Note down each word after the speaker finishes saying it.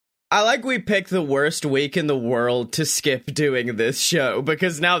I like we picked the worst week in the world to skip doing this show,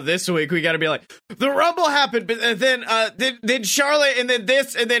 because now this week we gotta be like, the Rumble happened, but then Charlotte, and then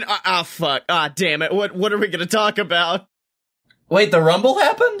this, and then, fuck, damn it, what are we gonna talk about? Wait, the Rumble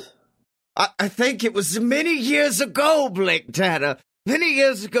happened? I think it was many years ago, Blake Tanner. Many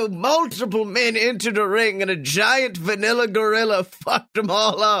years ago, multiple men entered a ring, and a giant vanilla gorilla fucked them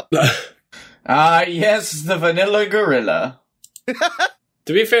all up. Yes, the vanilla gorilla.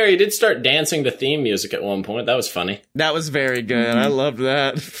 To be fair, he did start dancing to theme music at one point. That was funny. That was very good. I loved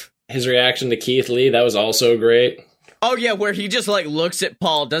that. His reaction to Keith Lee, that was also great. Oh, yeah, where he just, like, looks at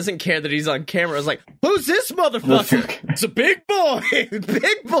Paul, doesn't care that he's on camera. It's like, who's this motherfucker? It's a big boy.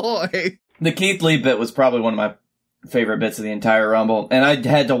 Big boy. The Keith Lee bit was probably one of my favorite bits of the entire Rumble. And I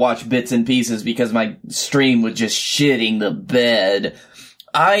had to watch bits and pieces because my stream was just shitting the bed.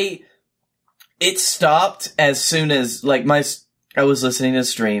 It stopped as soon as, like, I was listening to the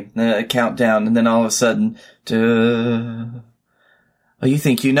stream, a countdown, and then all of a sudden, oh, you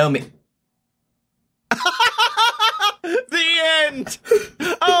think you know me? The end!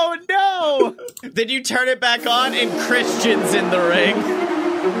 Oh, no! Then you turn it back on, and Christian's in the ring.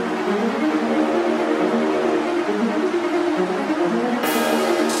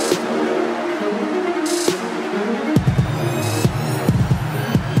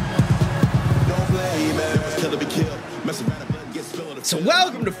 So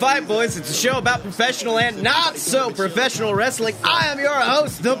welcome to Fight Boys. It's a show about professional and not so professional wrestling. I am your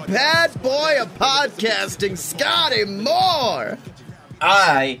host, the bad boy of podcasting, Scotty Moore.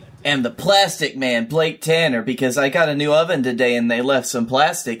 I am the plastic man, Blake Tanner, because I got a new oven today and they left some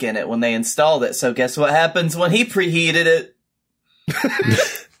plastic in it when they installed it. So guess what happens when he preheated it?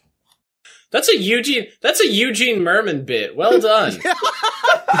 That's a Eugene Merman bit. Well done.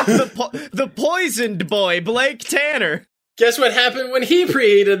 The poisoned boy, Blake Tanner. Guess what happened when he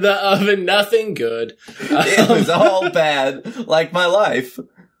preheated the oven? Nothing good. It was all bad, like my life.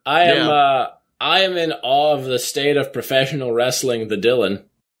 I am in awe of the state of professional wrestling, the Dylan.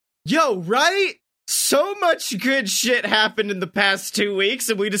 Yo, right? So much good shit happened in the past 2 weeks,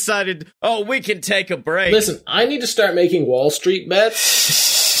 and we decided, we can take a break. Listen, I need to start making Wall Street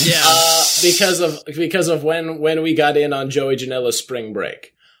bets. Yeah. Because of when we got in on Joey Janela's spring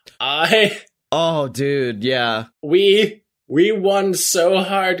break. Oh, dude, yeah. We won so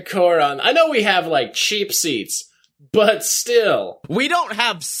hardcore on... I know we have, like, cheap seats, but still. We don't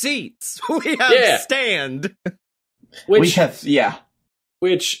have seats. We have stand. Which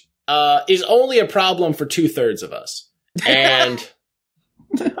is only a problem for 2/3 of us. And...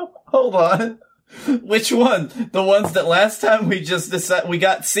 Hold on. Which one? The ones that last time we just we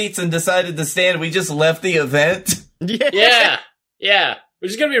got seats and decided to stand, we just left the event? Yeah.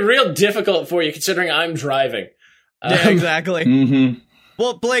 Which is going to be real difficult for you, considering I'm driving. Yeah, exactly. Mm-hmm.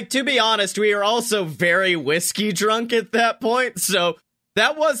 Well, Blake, to be honest, we were also very whiskey drunk at that point, so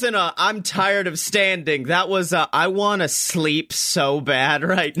that wasn't a I'm tired of standing. That was a I want to sleep so bad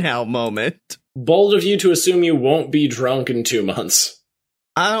right now moment. Bold of you to assume you won't be drunk in 2 months.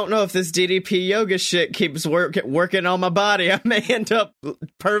 I don't know if this DDP yoga shit keeps working on my body. I may end up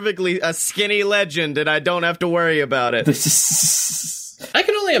perfectly a skinny legend, and I don't have to worry about it. I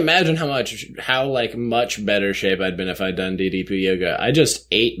can only imagine how much better shape I'd been if I'd done DDP yoga. I just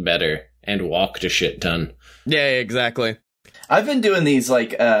ate better and walked a shit ton. Yeah, exactly. I've been doing these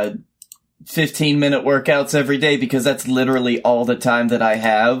 15-minute workouts every day because that's literally all the time that I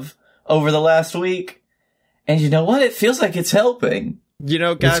have over the last week. And you know what? It feels like it's helping. You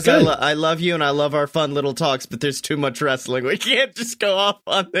know, guys, I love you and I love our fun little talks, but there's too much wrestling. We can't just go off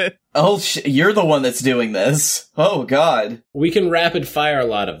on it. Oh, you're the one that's doing this. Oh, God. We can rapid fire a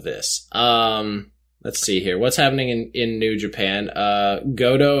lot of this. Let's see here. What's happening in New Japan?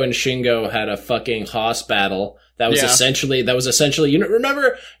 Goto and Shingo had a fucking Haas battle. That was essentially, you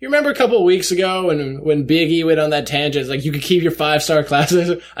remember a couple of weeks ago when Big E went on that tangent, it's like, you could keep your 5-star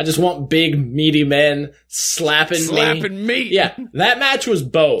classes. I just want big, meaty men slapping me. Yeah. That match was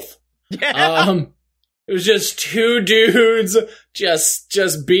both. Yeah. It was just two dudes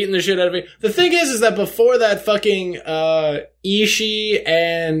just beating the shit out of me. The thing is that before that fucking, Ishii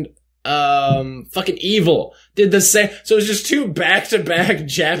and, fucking Evil did the same. So it was just two back-to-back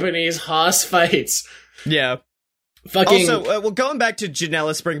Japanese Haas fights. Yeah. Fucking. Also, going back to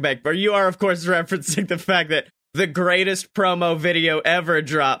Janela Springbank, but you are, of course, referencing the fact that the greatest promo video ever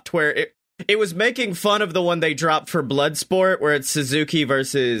dropped, where it was making fun of the one they dropped for Bloodsport, where it's Suzuki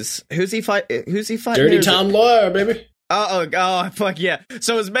versus who's he fighting? Dirty Tom Lawler, baby. Oh, fuck yeah!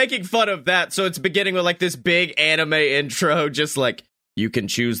 So it's making fun of that. So it's beginning with like this big anime intro, just like you can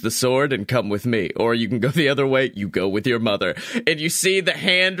choose the sword and come with me, or you can go the other way, you go with your mother. And you see the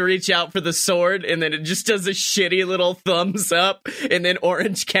hand reach out for the sword, and then it just does a shitty little thumbs up, and then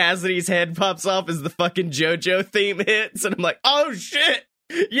Orange Cassidy's head pops off as the fucking JoJo theme hits, and I'm like, oh shit,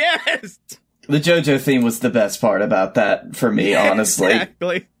 yes! The JoJo theme was the best part about that for me, honestly.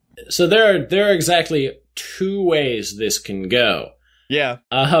 Exactly. So there are exactly two ways this can go. Yeah.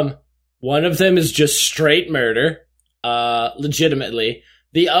 One of them is just straight murder. Legitimately.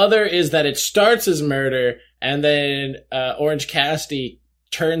 The other is that it starts as murder, and then Orange Cassidy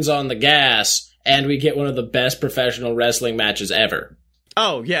turns on the gas, and we get one of the best professional wrestling matches ever.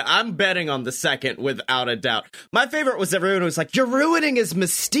 Oh, yeah, I'm betting on the second without a doubt. My favorite was everyone was like, you're ruining his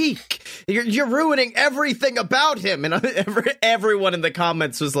mystique. You're ruining everything about him. And everyone in the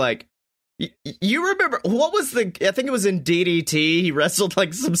comments was like, you remember, what was I think it was in DDT, he wrestled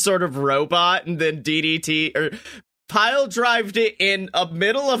like some sort of robot, and then DDT, or pile drived it in the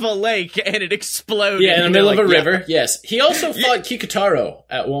middle of a lake, and it exploded. Yeah, in the middle of a river, yes. He also fought Kikutaro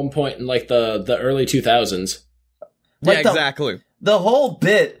at one point in like the early 2000s. Yeah, exactly. The whole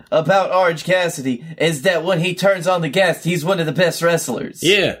bit about Orange Cassidy is that when he turns on the gas, he's one of the best wrestlers.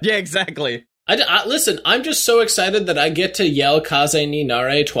 Yeah. Yeah, exactly. Listen, I'm just so excited that I get to yell Kaze ni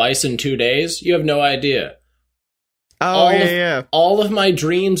Nare twice in 2 days. You have no idea. Oh, yeah. All of my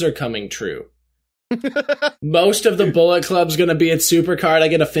dreams are coming true. Most of the Bullet Club's gonna be at Supercard. I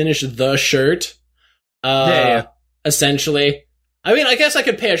get to finish the shirt. Essentially. I mean, I guess I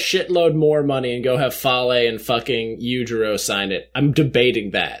could pay a shitload more money and go have Fale and fucking Yujiro sign it. I'm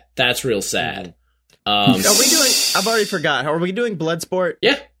debating that. That's real sad. Are we doing... I've already forgot. Are we doing Bloodsport?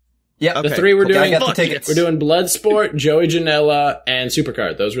 Yeah. Yeah. Okay. The three we're doing... I got the tickets. We're doing Bloodsport, Joey Janela, and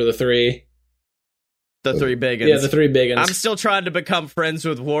Supercard. Those were the three... The three big ones. Yeah, the three big ones. I'm still trying to become friends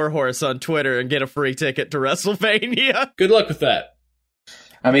with Warhorse on Twitter and get a free ticket to WrestleMania. Good luck with that.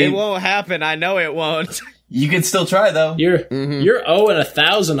 I mean... It won't happen. I know it won't. You can still try, though. You're owing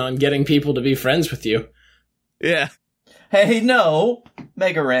 1,000 on getting people to be friends with you. Yeah. Hey, no.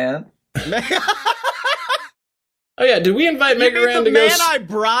 Mega Ran. Oh, yeah, did we invite Mega Ran to go... the man I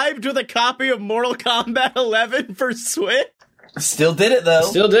bribed with a copy of Mortal Kombat 11 for Switch? Still did it, though.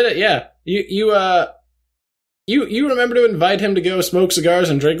 Still did it, yeah. You remember to invite him to go smoke cigars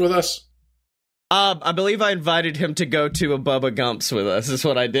and drink with us? I believe I invited him to go to a Bubba Gump's with us, is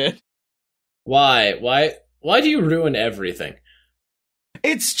what I did. Why? Why do you ruin everything?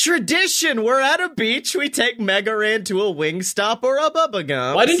 It's tradition. We're at a beach. We take Mega Ran to a Wingstop or a Bubba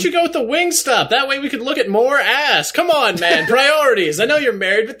Gump's. Why didn't you go with the Wingstop? That way we could look at more ass. Come on, man. Priorities. I know you're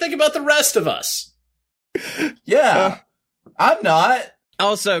married, but think about the rest of us. Yeah. I'm not.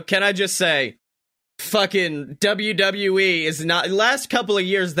 Also, can I just say, fucking WWE is not... Last couple of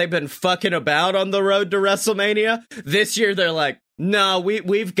years, they've been fucking about on the road to WrestleMania. This year, they're like, no,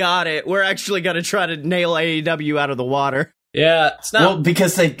 we've got it. We're actually going to try to nail AEW out of the water. Yeah, it's not... Well,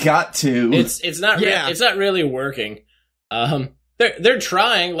 because they got to. It's not really working. They're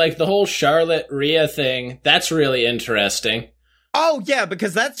trying, like, the whole Charlotte Rhea thing. That's really interesting. Oh, yeah,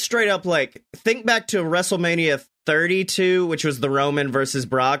 because that's straight up, like, think back to WrestleMania 32, which was the Roman versus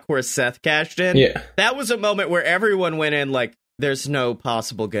Brock, where Seth cashed in. Yeah. That was a moment where everyone went in like, there's no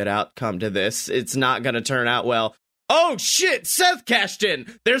possible good outcome to this. It's not going to turn out well. Oh, shit, Seth cashed in.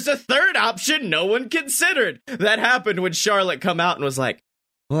 There's a third option no one considered. That happened when Charlotte come out and was like,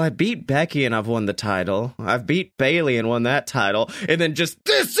 well, I beat Becky and I've won the title. I've beat Bayley and won that title. And then just,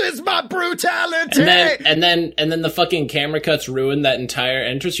 this is my brutality! And then the fucking camera cuts ruined that entire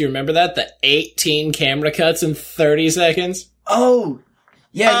entrance. You remember that? The 18 camera cuts in 30 seconds? Oh,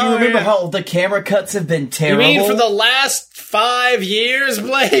 yeah, you remember how the camera cuts have been terrible? You mean for the last 5 years,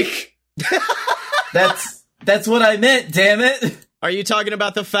 Blake? That's what I meant, damn it. Are you talking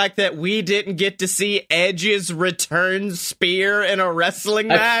about the fact that we didn't get to see Edge's return spear in a wrestling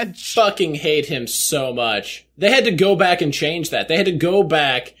match? I fucking hate him so much. They had to go back and change that. They had to go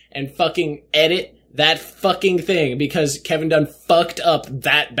back and fucking edit that fucking thing because Kevin Dunn fucked up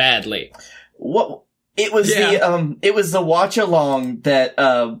that badly. What? It was the watch along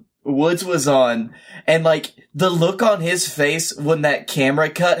that Woods was on, and like the look on his face when that camera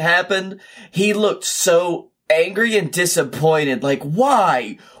cut happened, he looked so angry and disappointed. Like,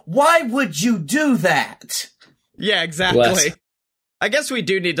 why? Why would you do that? Yeah, exactly. Bless. I guess we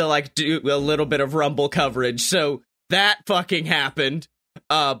do need to like do a little bit of Rumble coverage. So that fucking happened.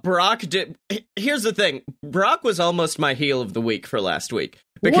 Brock did. Here's the thing. Brock was almost my heel of the week for last week.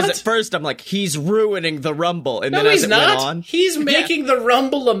 Because at first I'm like, he's ruining the Rumble. And then as it went on. He's making the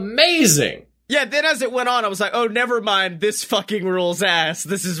Rumble amazing. Yeah, then as it went on, I was like, oh, never mind. This fucking rules ass.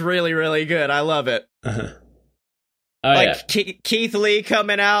 This is really, really good. I love it. Uh-huh. Keith Lee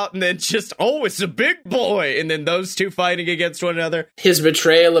coming out and then just, it's a big boy. And then those two fighting against one another. His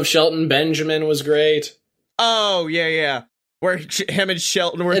betrayal of Shelton Benjamin was great. Oh, yeah. Where him and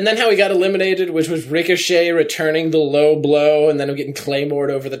Shelton were. And then how he got eliminated, which was Ricochet returning the low blow and then him getting Claymored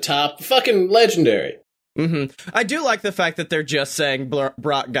over the top. Fucking legendary. Mm-hmm. I do like the fact that they're just saying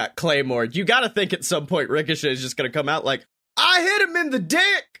Brock got Claymored. You gotta think at some point Ricochet is just gonna come out like, I hit him in the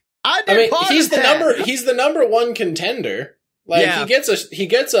dick! He's the number one contender. Like, he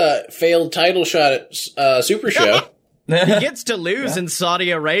gets a failed title shot at Super Show. He gets to lose in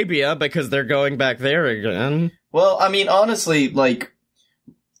Saudi Arabia because they're going back there again. Well, I mean, honestly, like,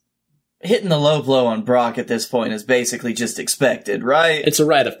 hitting the low blow on Brock at this point is basically just expected, right? It's a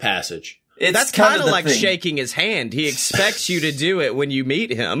rite of passage. That's kind of like shaking his hand. He expects you to do it when you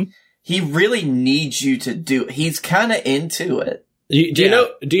meet him. He really needs you to do it. He's kind of into it.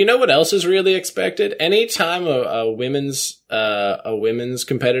 Do you know what else is really expected? Anytime a women's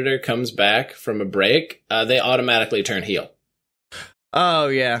competitor comes back from a break, they automatically turn heel. Oh,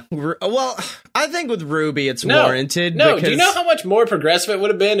 yeah. Well, I think with Ruby, it's warranted. No, do you know how much more progressive it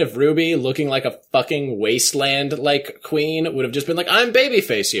would have been if Ruby, looking like a fucking wasteland-like queen, would have just been like, I'm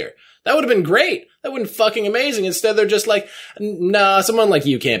babyface here? That would have been great. That would have been fucking amazing. Instead, they're just like, nah, someone like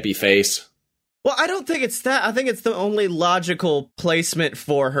you can't be face. Well, I don't think it's that. I think it's the only logical placement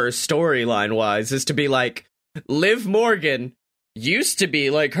for her storyline-wise is to be like, Liv Morgan used to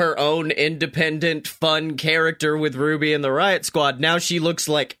be like her own independent, fun character with Ruby and the Riot Squad. Now she looks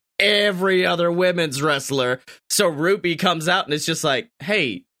like every other women's wrestler. So Ruby comes out and it's just like,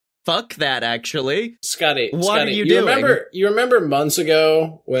 hey, fuck that, actually. Scotty, what are you doing? You remember months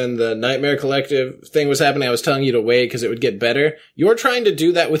ago when the Nightmare Collective thing was happening, I was telling you to wait because it would get better? You're trying to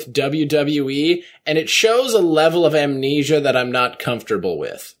do that with WWE, and it shows a level of amnesia that I'm not comfortable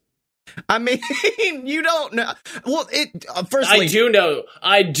with. I mean, you don't know. Well, firstly, I do know.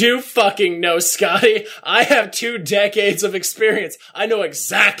 I do fucking know, Scotty. I have 2 decades of experience. I know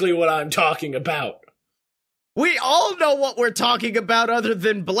exactly what I'm talking about. We all know what we're talking about other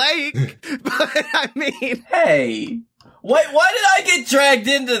than Blake. But, I mean... Hey, why did I get dragged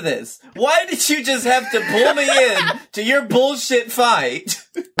into this? Why did you just have to pull me in to your bullshit fight?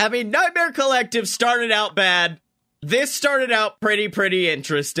 I mean, Nightmare Collective started out bad. This started out pretty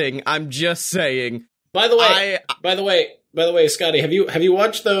interesting. I'm just saying. By the way, Scotty, have you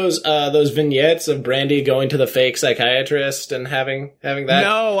watched those vignettes of Brandy going to the fake psychiatrist and having that?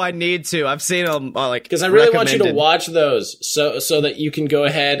 No, I need to. I've seen them because I really want you to watch those so that you can go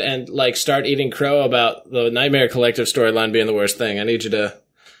ahead and like start eating crow about the Nightmare Collective storyline being the worst thing. I need you to.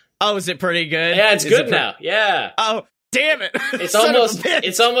 Oh, is it pretty good? Yeah, it's good now. Yeah. Oh, damn it!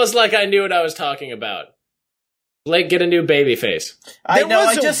 It's almost like I knew what I was talking about. Blake, get a new baby face. I know,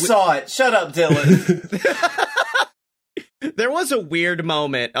 I just saw it. Shut up, Dylan. There was a weird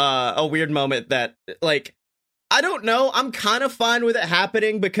moment that, like, I don't know, I'm kind of fine with it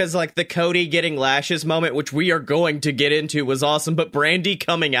happening because, like, the Cody getting lashes moment, which we are going to get into, was awesome, but Brandy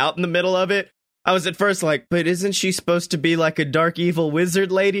coming out in the middle of it, I was at first like, but isn't she supposed to be, like, a dark evil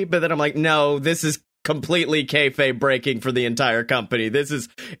wizard lady? But then I'm like, no, this is completely kayfabe breaking for the entire company. This is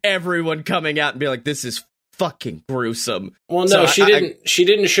everyone coming out and be like, this is fucking gruesome. Well, no, so she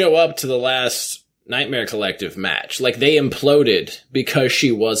didn't show up to the last Nightmare Collective match. Like, they imploded because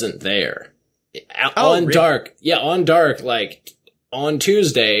she wasn't there. On Dark, like, on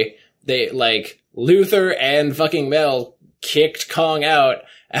Tuesday, they, like, Luther and fucking Mel kicked Kong out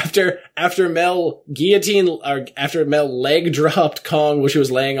after Mel leg dropped Kong when she was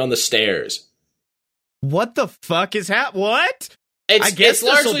laying on the stairs. What the fuck is what? It's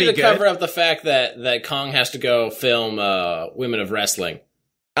largely to cover up the fact that Kong has to go film Women of Wrestling.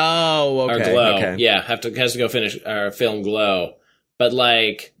 Oh, okay. Or Glow. Okay. Yeah, has to go finish or film Glow. But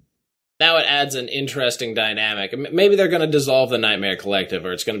like now it adds an interesting dynamic. Maybe they're going to dissolve the Nightmare Collective,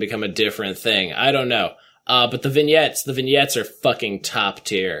 or it's going to become a different thing. I don't know. But the vignettes are fucking top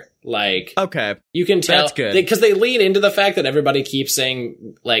tier. Like, okay, you can tell that's good because they lean into the fact that everybody keeps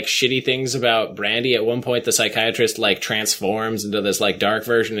saying like shitty things about Brandy. At one point, the psychiatrist like transforms into this like dark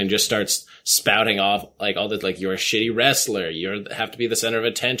version and just starts spouting off like all this like you're a shitty wrestler, you have to be the center of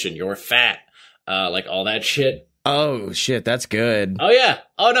attention, you're fat, like all that shit. Oh shit, that's good. Oh yeah.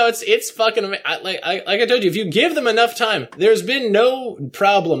 Oh no, it's fucking like I told you, if you give them enough time, there's been no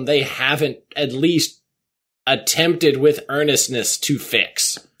problem they haven't at least attempted with earnestness to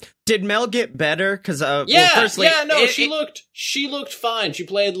fix. Did Mel get better? Because she looked fine. She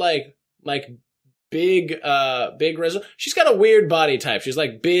played like big wrestler. She's got a weird body type. She's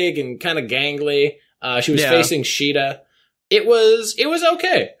like big and kind of gangly. She was facing Sheeta. It was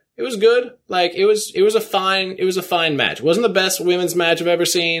okay. It was good. Like, it was a fine match. It wasn't the best women's match I've ever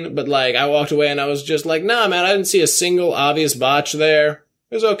seen, but like, I walked away and I was just like, nah, man, I didn't see a single obvious botch there.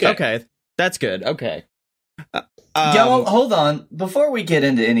 It was okay. Okay. That's good. Okay. Y'all, hold on. Before we get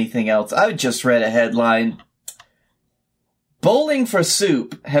into anything else, I just read a headline. Bowling for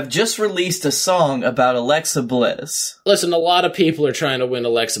Soup have just released a song about Alexa Bliss. Listen, a lot of people are trying to win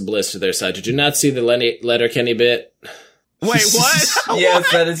Alexa Bliss to their side. Did you not see the Letterkenny bit? Wait, what?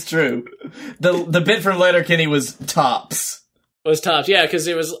 Yes, that is true. The bit from Letterkenny was tops. It was tops, yeah, because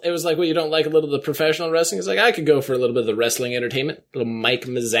it was like, well, you don't like a little of the professional wrestling? It's like, I could go for a little bit of the wrestling entertainment. A little Mike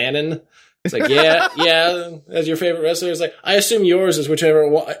Mizanin. It's like, yeah, as your favorite wrestler. It's like, I assume yours is whichever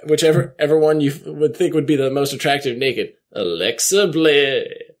one you would think would be the most attractive naked. Alexa Bliss.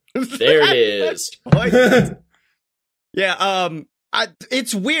 There it is. Yeah,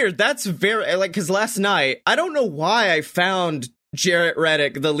 it's weird. That's very, like, because last night, I don't know why I found Jarrett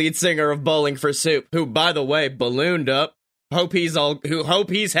Reddick, the lead singer of Bowling for Soup, who, by the way, ballooned up. Hope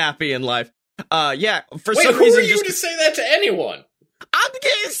he's happy in life. Yeah, for some reason. Who are you to say that to anyone? I'm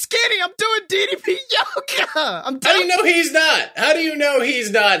getting skinny. I'm doing DDP yoga. How do you know he's not? How do you know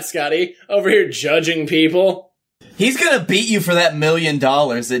he's not, Scotty? Over here judging people. He's gonna beat you for that $1 million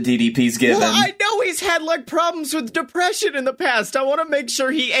that DDP's given. Well, I know he's had, like, problems with depression in the past. I want to make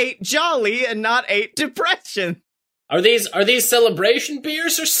sure he ate jolly and not ate depression. Are these celebration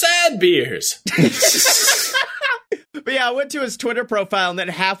beers or sad beers? But yeah, I went to his Twitter profile, and then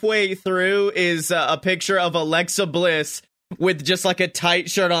halfway through is a picture of Alexa Bliss with just, like, a tight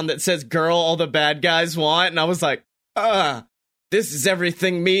shirt on that says, "Girl, all the bad guys want." And I was like, this is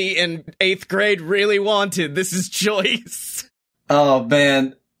everything me in 8th grade really wanted. This is choice. Oh,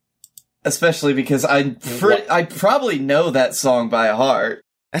 man. Especially because I probably know that song by heart.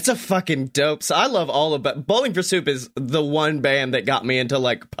 That's a fucking dope. So I love all of it. Bowling for Soup is the one band that got me into,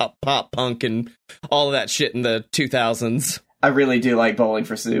 like, pop punk and all of that shit in the 2000s. I really do like Bowling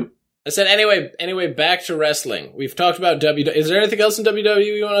for Soup. I said, anyway, back to wrestling. We've talked about WWE. Is there anything else in WWE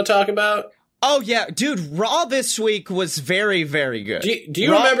you want to talk about? Oh, yeah. Dude, Raw this week was very, very good. Do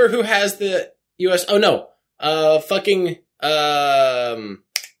you remember who has the US... Oh, no.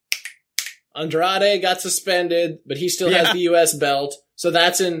 Andrade got suspended, but he still has the US belt. So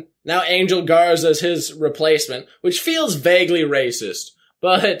that's in... Now Angel Garza's his replacement, which feels vaguely racist,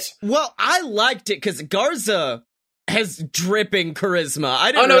 but... Well, I liked it because Garza has dripping charisma.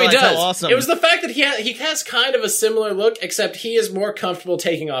 I didn't realize he does. How awesome. It was the fact that he has kind of a similar look, except he is more comfortable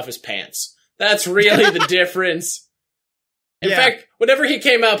taking off his pants. That's really the difference. In fact, whenever he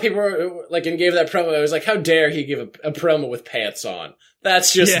came out, people were like, and gave that promo, it was like, how dare he give a promo with pants on?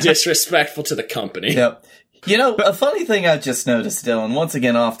 That's just disrespectful to the company. Yep. You know, a funny thing I just noticed, Dylan, once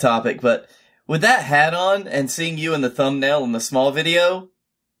again off topic, but with that hat on and seeing you in the thumbnail in the small video,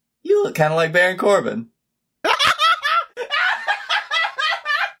 you look kind of like Baron Corbin.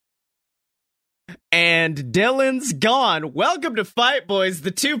 And Dylan's gone. Welcome to Fight Boys,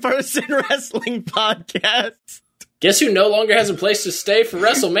 the two-person wrestling podcast. Guess who no longer has a place to stay for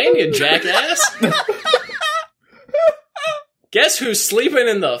WrestleMania, jackass? Guess who's sleeping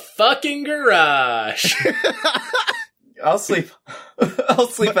in the fucking garage? I'll sleep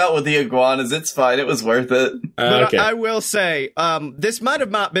out with the iguanas. It's fine. It was worth it. But I will say, this might have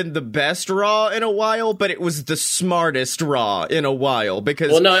not been the best Raw in a while, but it was the smartest Raw in a while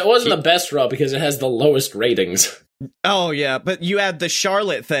because... Well, no, it wasn't the best Raw because it has the lowest ratings. Oh, yeah, but you had the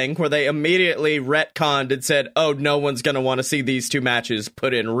Charlotte thing where they immediately retconned and said, oh, no one's going to want to see these two matches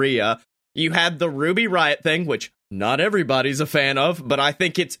put in Rhea. You had the Ruby Riott thing, which not everybody's a fan of, but I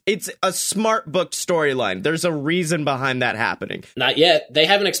think it's a smart booked storyline. There's a reason behind that happening. Not yet. They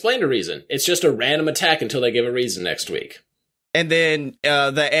haven't explained a reason. It's just a random attack until they give a reason next week. And then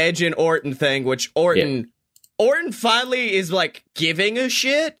the Edge and Orton thing, which Orton finally is, like, giving a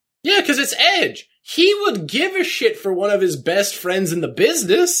shit. Yeah, because it's Edge. He would give a shit for one of his best friends in the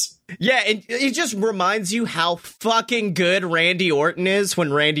business. Yeah, and it just reminds you how fucking good Randy Orton is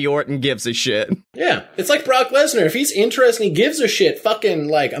when Randy Orton gives a shit. Yeah, it's like Brock Lesnar. If he's interested and he gives a shit, fucking,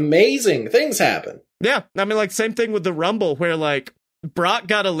 like, amazing things happen. Yeah, I mean, like, same thing with the Rumble where, like, Brock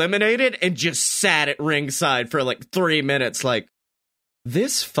got eliminated and just sat at ringside for, like, 3 minutes, like,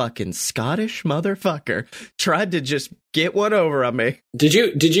 this fucking Scottish motherfucker tried to just get one over on me. Did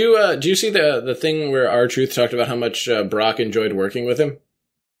you see the thing where R-Truth talked about how much Brock enjoyed working with him?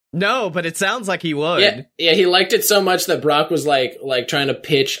 No, but it sounds like he would. Yeah, he liked it so much that Brock was like trying to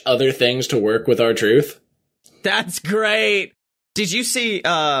pitch other things to work with R-Truth. That's great. Did you see,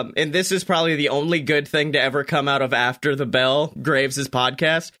 and this is probably the only good thing to ever come out of After the Bell, Graves'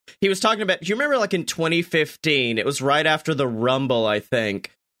 podcast? He was talking about, do you remember like in 2015, it was right after the Rumble, I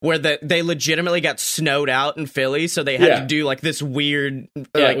think, where they legitimately got snowed out in Philly, so they had to do like this weird...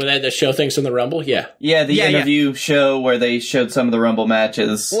 where they had to show things from the Rumble, the interview show where they showed some of the Rumble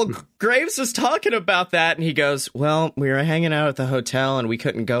matches. Well, Graves was talking about that, and he goes, well, we were hanging out at the hotel, and we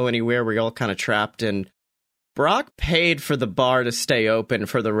couldn't go anywhere. We were all kind of trapped, and Brock paid for the bar to stay open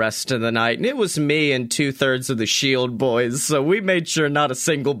for the rest of the night, and it was me and 2/3 of the Shield boys, so we made sure not a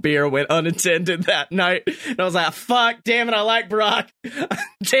single beer went unattended that night. And I was like, fuck, damn it, I like Brock.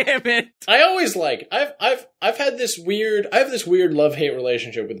 Damn it. I always I've had this weird love-hate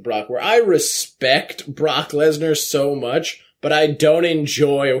relationship with Brock, where I respect Brock Lesnar so much, but I don't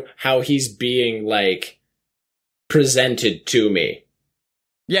enjoy how he's being, like, presented to me.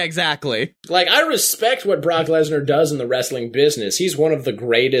 Yeah, exactly. Like, I respect what Brock Lesnar does in the wrestling business. He's one of the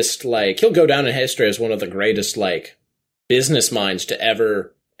greatest, like, he'll go down in history as one of the greatest, like, business minds to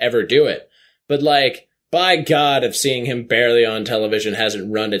ever do it. But, like, by God, if seeing him barely on television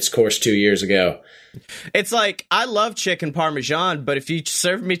hasn't run its course 2 years ago. It's like, I love chicken parmesan, but if you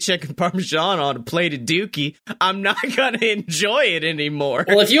serve me chicken parmesan on a plate of dookie, I'm not going to enjoy it anymore.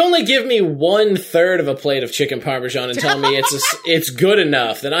 Well, if you only give me 1/3 of a plate of chicken parmesan and tell me it's good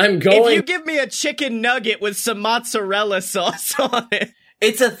enough, then I'm going... If you give me a chicken nugget with some mozzarella sauce on it...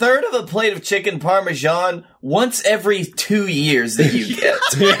 It's 1/3 of a plate of chicken parmesan once every 2 years that you get.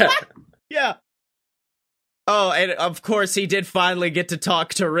 Yeah. Oh, and of course, he did finally get to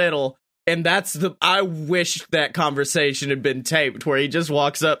talk to Riddle. And I wish that conversation had been taped, where he just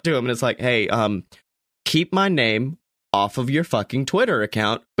walks up to him and it's like, hey, keep my name off of your fucking Twitter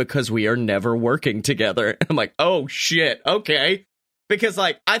account because we are never working together. And I'm like, oh shit, okay. Because,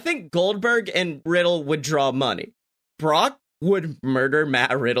 like, I think Goldberg and Riddle would draw money. Brock would murder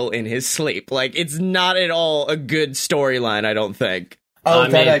Matt Riddle in his sleep. Like, it's not at all a good storyline, I don't think. Oh,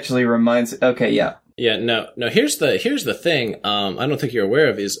 that actually reminds... Okay, yeah. Yeah, no. Here's the thing. I don't think you're aware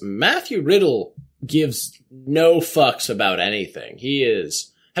of is Matthew Riddle gives no fucks about anything. He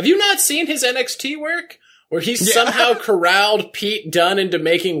is. Have you not seen his NXT work where he's somehow corralled Pete Dunne into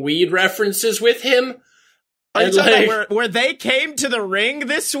making weed references with him? Are you talking about where they came to the ring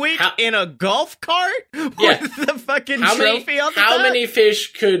this week in a golf cart with the fucking trophy on the back? How many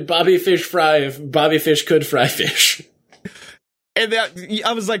fish could Bobby Fish fry if Bobby Fish could fry fish? And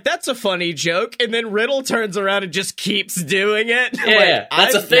I was like, that's a funny joke. And then Riddle turns around and just keeps doing it. Yeah,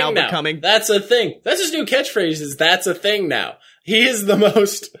 that's a thing now. That's a thing. That's his new catchphrase is, that's a thing now. He is the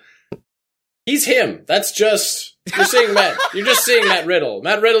most... He's him. That's just... You're just seeing Matt Riddle.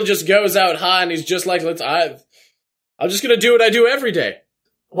 Matt Riddle just goes out high and he's just like, I'm just gonna do what I do every day.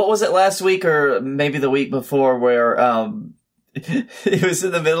 What was it, last week or maybe the week before, where he was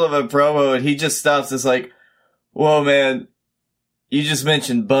in the middle of a promo and he just stops. It's like, whoa, man. You just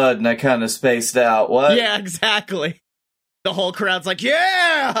mentioned Bud, and I kind of spaced out. What? Yeah, exactly. The whole crowd's like,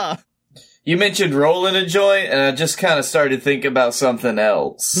 yeah! You mentioned rolling a joint, and I just kind of started thinking about something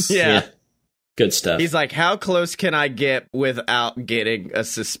else. Yeah. Good stuff. He's like, how close can I get without getting a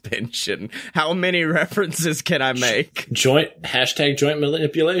suspension? How many references can I make? Joint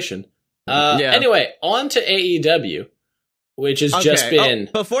manipulation. Anyway, on to AEW. Which has just been...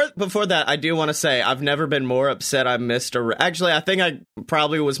 Before that, I do want to say, I've never been more upset I missed Actually, I think I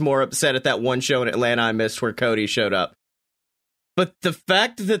probably was more upset at that one show in Atlanta I missed where Cody showed up. But the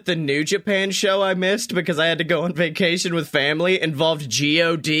fact that the New Japan show I missed because I had to go on vacation with family involved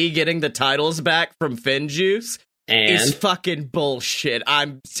G.O.D. getting the titles back from FinJuice is fucking bullshit.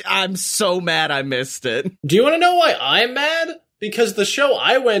 I'm so mad I missed it. Do you want to know why I'm mad? Because the show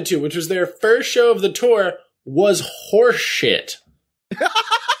I went to, which was their first show of the tour... was horseshit.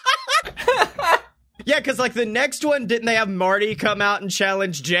 Yeah, because, like, the next one, didn't they have Marty come out and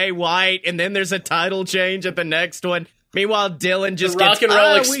challenge Jay White, and then there's a title change at the next one? Meanwhile, Dylan just the Rock and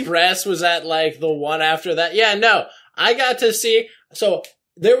Roll Express was at, like, the one after that. Yeah, no, I got to see... So,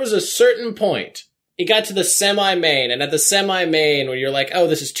 there was a certain point. It got to the semi-main, and at the semi-main, when you're like, oh,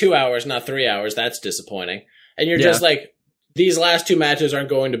 this is 2 hours, not 3 hours, that's disappointing. And you're just like... These last two matches aren't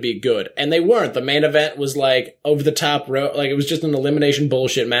going to be good. And they weren't. The main event was like over the top like it was just an elimination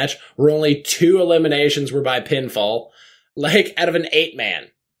bullshit match where only 2 eliminations were by pinfall. Like out of an 8-man.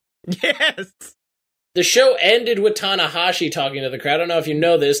 Yes. The show ended with Tanahashi talking to the crowd. I don't know if you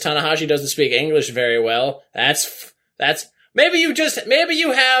know this. Tanahashi doesn't speak English very well. That's maybe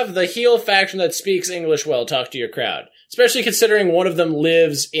you have the heel faction that speaks English well talk to your crowd. Especially considering one of them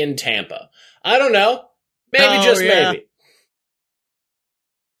lives in Tampa. I don't know. Maybe.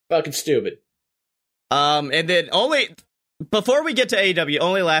 Fucking stupid. And then Before we get to AEW,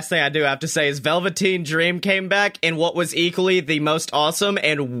 only last thing I do have to say is Velveteen Dream came back in what was equally the most awesome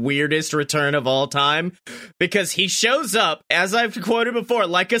and weirdest return of all time, because he shows up, as I've quoted before,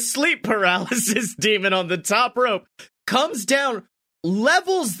 like a sleep paralysis demon on the top rope, comes down,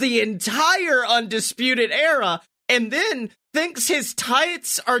 levels the entire Undisputed Era, and then thinks his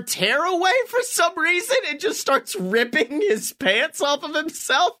tights are tearaway for some reason and just starts ripping his pants off of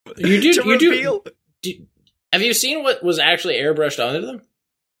himself to reveal... Have you seen what was actually airbrushed onto them?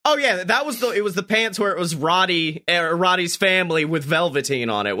 Oh yeah, it was the pants where it was Roddy's family with Velveteen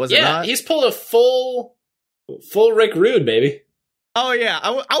on it, was it not? Yeah, he's pulled a full Rick Rude, baby. Oh yeah,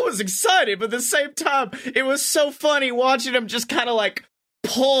 I was excited, but at the same time, it was so funny watching him just kind of like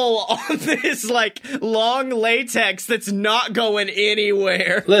pull on this like long latex that's not going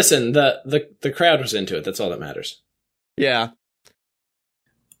anywhere. Listen, the crowd was into it. That's all that matters. Yeah.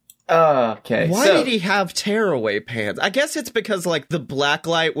 Okay. Why did he have tearaway pants? I guess it's because like the black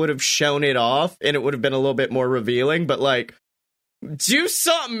light would have shown it off and it would have been a little bit more revealing, but like, do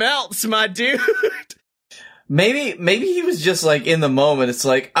something else, my dude. Maybe he was just like in the moment. It's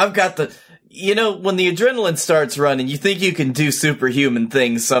like, I've got when the adrenaline starts running, you think you can do superhuman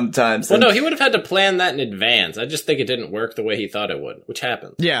things sometimes. Well, no, he would have had to plan that in advance. I just think it didn't work the way he thought it would, which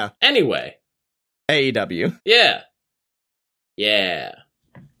happened. Yeah. Anyway. AEW. Yeah. Yeah.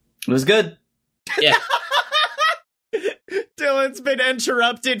 It was good. Yeah. Dylan's been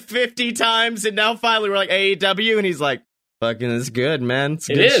interrupted 50 times, and now finally we're like, AEW, and he's like, fucking, it's good, man. It's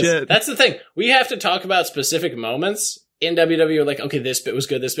good shit. That's the thing. We have to talk about specific moments in WWE, like, okay, this bit was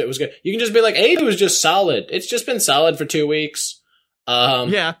good, this bit was good. You can just be like, AEW was just solid. It's just been solid for 2 weeks.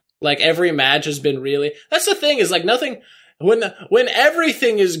 Yeah. Like, every match has been really... That's the thing, is like, nothing... When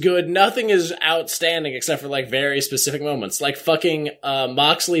everything is good, nothing is outstanding except for like very specific moments. Like fucking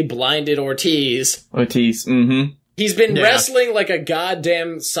Moxley blinded Ortiz. Mm-hmm. He's been wrestling like a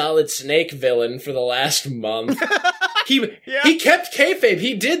goddamn Solid Snake villain for the last month. He kept kayfabe.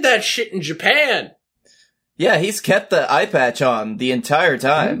 He did that shit in Japan. Yeah, he's kept the eye patch on the entire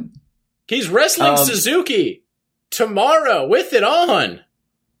time. He's wrestling Suzuki tomorrow with it on.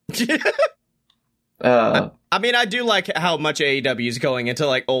 I mean, I do like how much AEW is going into,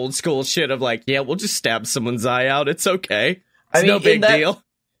 like, old school shit of, like, yeah, we'll just stab someone's eye out. It's okay. It's no big deal.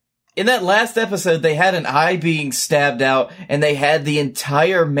 In that last episode, they had an eye being stabbed out, and they had the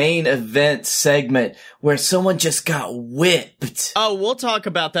entire main event segment where someone just got whipped. Oh, we'll talk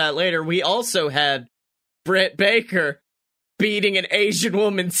about that later. We also had Britt Baker beating an Asian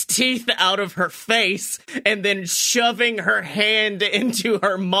woman's teeth out of her face and then shoving her hand into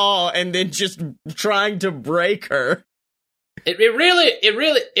her maw and then just trying to break her. It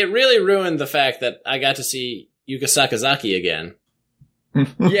really ruined the fact that I got to see Yuka Sakazaki again.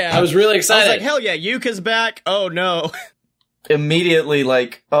 Yeah. I was really excited. I was like, hell yeah, Yuka's back. Oh no. Immediately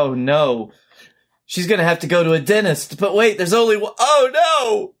like, oh no. She's gonna have to go to a dentist. But wait, there's only one.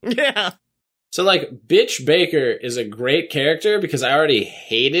 Oh no! Yeah. So, like, Bitch Baker is a great character because I already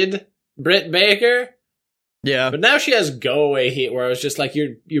hated Britt Baker. Yeah. But now she has go away heel where I was just like,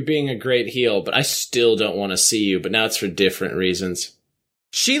 you're being a great heel, but I still don't want to see you. But now it's for different reasons.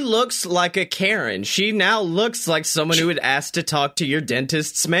 She looks like a Karen. She now looks like someone who would ask to talk to your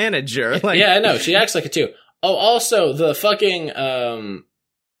dentist's manager. Like, yeah, I know. She acts like it too. Oh, also, the fucking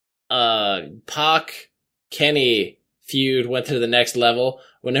Pac Kenny feud went to the next level.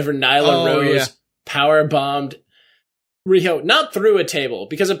 Whenever Nyla Rose power-bombed Riho, not through a table,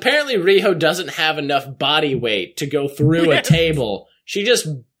 because apparently Riho doesn't have enough body weight to go through a table. She just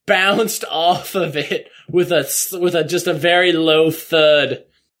bounced off of it with just a very low thud.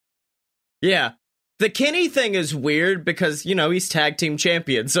 Yeah. The Kenny thing is weird because, you know, he's tag team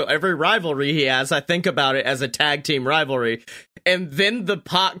champion. So every rivalry he has, I think about it as a tag team rivalry. And then the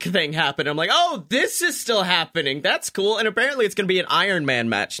Pac thing happened. I'm like, oh, this is still happening. That's cool. And apparently it's going to be an Iron Man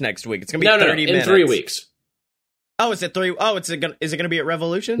match next week. It's going to be 30 minutes. In 3 weeks. Oh, is it 3? Oh, is it going to be at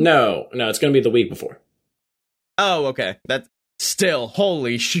Revolution? No, it's going to be the week before. Oh, okay. That's still,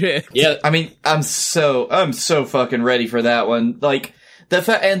 holy shit. Yeah. I mean, I'm so fucking ready for that one. Like,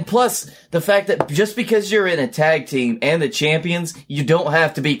 and plus, the fact that just because you're in a tag team and the champions, you don't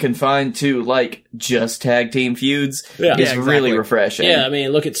have to be confined to, like, just tag team feuds. Yeah. It's really refreshing. Yeah, I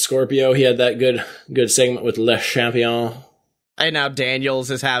mean, look at Scorpio. He had that good segment with Le Champion. And now Daniels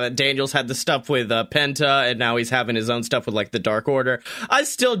had the stuff with Penta, and now he's having his own stuff with, like, the Dark Order. I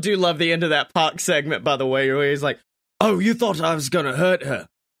still do love the end of that Pac segment, by the way, where he's like, oh, you thought I was gonna hurt her?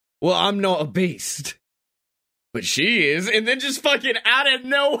 Well, I'm not a beast. But she is, and then just fucking out of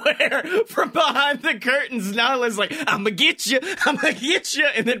nowhere from behind the curtains, Nyla's like, I'm gonna get you,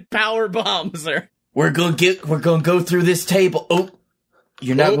 and then power bombs her. we're gonna go through this table. Oh,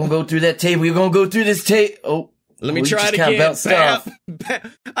 you're not gonna go through that table. You're gonna go through this table. Oh. Let me try it again.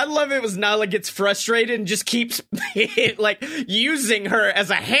 I love it was Nyla gets frustrated and just keeps like using her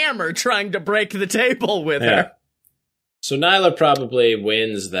as a hammer trying to break the table with her. So Nyla probably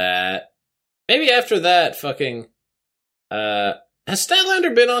wins that. Maybe after that, fucking has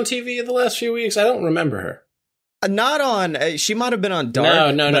Statlander been on TV in the last few weeks? I don't remember her. Not on. She might have been on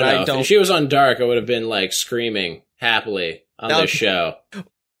Dark. No. If she was on Dark, I would have been like screaming happily on this show.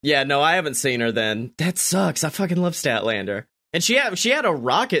 Yeah, no, I haven't seen her then. That sucks. I fucking love Statlander. And she had a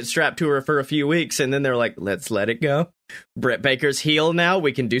rocket strapped to her for a few weeks, and then they're like, let's let it go. Britt Baker's heel now.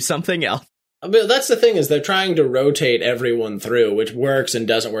 We can do something else. But that's the thing, is they're trying to rotate everyone through, which works and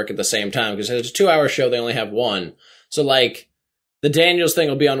doesn't work at the same time, because it's a 2-hour show, they only have one. So, like, the Daniels thing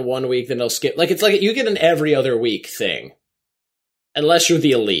will be on 1 week, then they'll skip. Like, it's like you get an every other week thing. Unless you're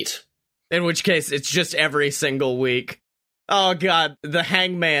the Elite. In which case, it's just every single week. Oh, God, the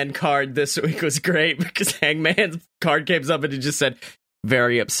Hangman card this week was great because Hangman's card came up and it just said,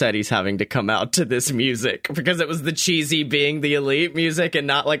 very upset he's having to come out to this music because it was the cheesy being the Elite music and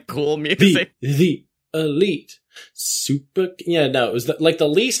not like cool music. The Elite. Super. Yeah, no, it was like the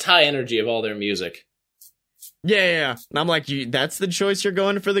least high energy of all their music. Yeah. And I'm like, that's the choice you're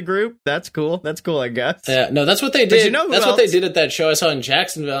going for the group? That's cool, I guess. Yeah, no, that's what they did. That's what they did at that show I saw in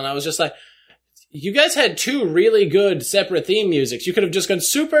Jacksonville, and I was just like, you guys had 2 really good separate theme musics. You could have just gone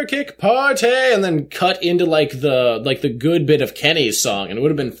super kick party and then cut into like the good bit of Kenny's song and it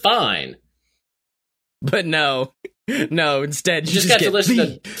would have been fine. But no, instead you just got to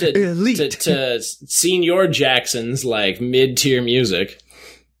listen to Senior Jackson's like mid-tier music.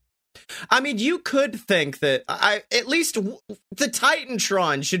 I mean, you could think that at least the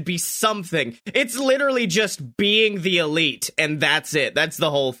Titantron should be something. It's literally just being the Elite and that's it. That's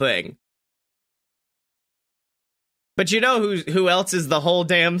the whole thing. But you know who else is the whole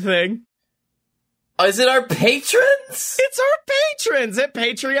damn thing? Is it our patrons? It's our patrons at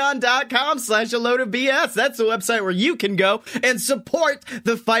patreon.com/AloadofBS. That's the website where you can go and support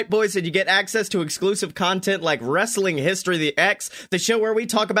the Fight Boys and you get access to exclusive content like Wrestling History the X, the show where we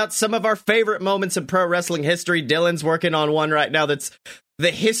talk about some of our favorite moments in pro wrestling history. Dylan's working on one right now that's the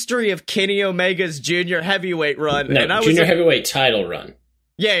history of Kenny Omega's junior heavyweight run. No, and junior heavyweight title run.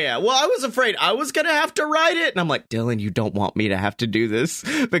 Yeah. Well, I was afraid I was going to have to write it. And I'm like, Dylan, you don't want me to have to do this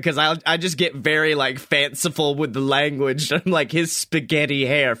because I just get very like fanciful with the language. I'm like, his spaghetti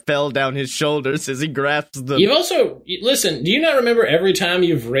hair fell down his shoulders as he grasps them. You've also, listen, do you not remember every time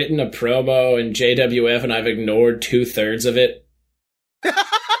you've written a promo in JWF and I've ignored 2/3 of it?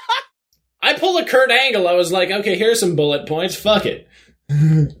 I pull a Kurt Angle. I was like, okay, here's some bullet points. Fuck it.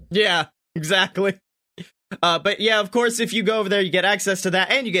 Yeah, exactly. But yeah, of course, if you go over there, you get access to that,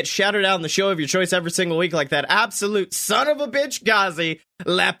 and you get shouted out on the show of your choice every single week like that absolute son of a bitch, Ghazi,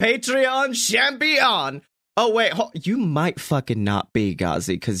 La Patreon Champion. Oh, wait, you might fucking not be,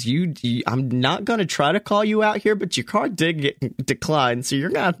 Ghazi, because I'm not going to try to call you out here, but your card did get declined, so you're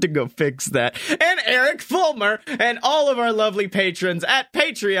going to have to go fix that. And Eric Fulmer, and all of our lovely patrons at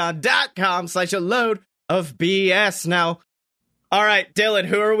patreon.com/AloadofBS. Now, all right, Dylan,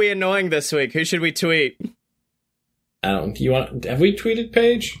 who are we annoying this week? Who should we tweet? Have we tweeted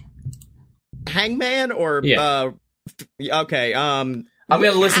Paige? Hangman or yeah. Okay, I'm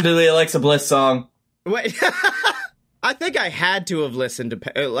gonna listen to the Alexa Bliss song. Wait, I think I had to have listened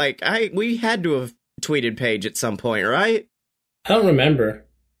to we had to have tweeted Paige at some point, right? I don't remember.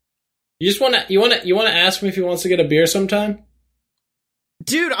 You want to ask me if he wants to get a beer sometime?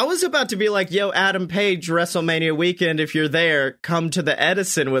 Dude, I was about to be like, yo, Adam Page, WrestleMania weekend, if you're there, come to the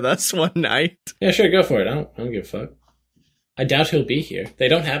Edison with us one night. Yeah, sure, go for it. I don't give a fuck. I doubt he'll be here. They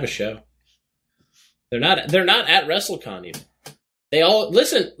don't have a show. They're not at WrestleCon even. They all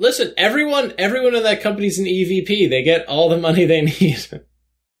listen, everyone in that company's an EVP. They get all the money they need.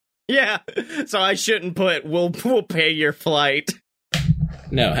 Yeah. So I shouldn't put we'll pay your flight.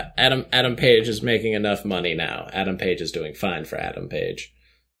 No, Adam Page is making enough money now. Adam Page is doing fine for Adam Page.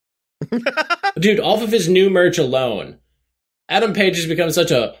 Dude, off of his new merch alone, Adam Page has become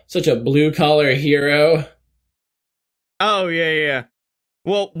such a blue collar hero. Oh yeah.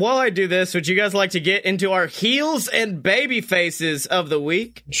 Well, while I do this, would you guys like to get into our heels and baby faces of the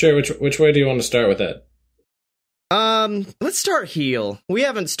week? Sure. Which way do you want to start with that? Let's start heel. We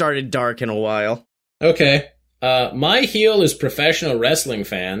haven't started dark in a while. Okay. My heel is professional wrestling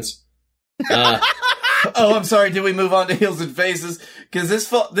fans. Oh, I'm sorry. Did we move on to heels and faces? Because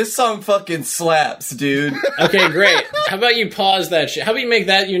this song fucking slaps, dude. Okay, great. How about you pause that shit? How about you make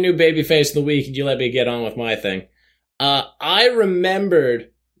that your new baby face of the week and you let me get on with my thing? I remembered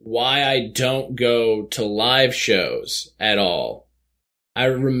why I don't go to live shows at all. I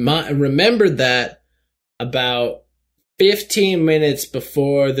remembered that about 15 minutes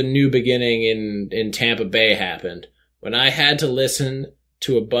before the New Beginning in Tampa Bay happened, when I had to listen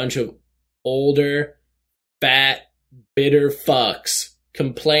to a bunch of older, fat, bitter fucks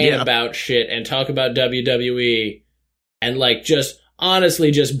complain about shit and talk about WWE and like just honestly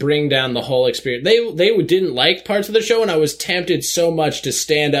just bring down the whole experience. They didn't like parts of the show, and I was tempted so much to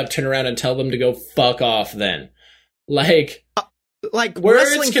stand up, turn around, and tell them to go fuck off then. Like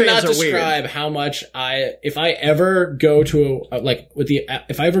words cannot describe how much if I ever go to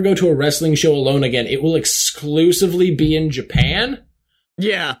a wrestling show alone again, it will exclusively be in Japan.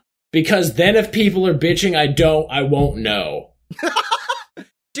 Yeah. Because then if people are bitching, I won't know.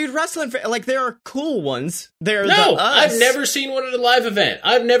 Dude, wrestling, like, there are cool ones. I've never seen one at a live event.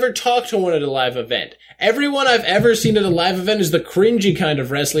 I've never talked to one at a live event. Everyone I've ever seen at a live event is the cringy kind of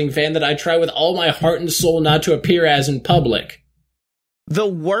wrestling fan that I try with all my heart and soul not to appear as in public. The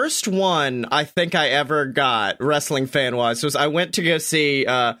worst one I think I ever got, wrestling fan-wise, was I went to go see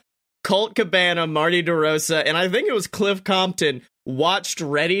Colt Cabana, Marty DeRosa, and I think it was Cliff Compton, watched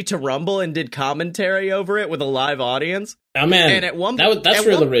Ready to Rumble and did commentary over it with a live audience. Oh man, and that's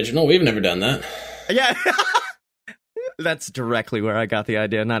real original. We've never done that. Yeah, that's directly where I got the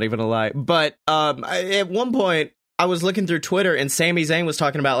idea. Not even a lie. But at one point, I was looking through Twitter, and Sami Zayn was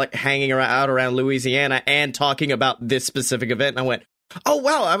talking about like hanging out around Louisiana and talking about this specific event. And I went, "Oh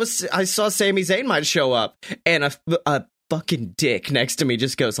wow!" I saw Sami Zayn might show up, and a fucking dick next to me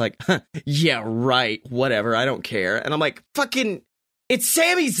just goes like, huh, "Yeah, right. Whatever. I don't care." And I'm like, "Fucking, it's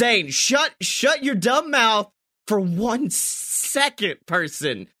Sami Zayn. Shut your dumb mouth." For 1 second,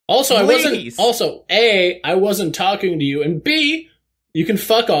 person. Also, I wasn't talking to you, and B, you can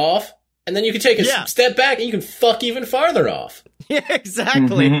fuck off, and then you can take a step back, and you can fuck even farther off. Yeah,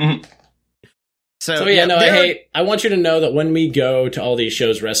 exactly. I want you to know that when we go to all these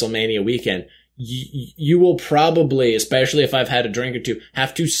shows WrestleMania weekend, you will probably, especially if I've had a drink or two,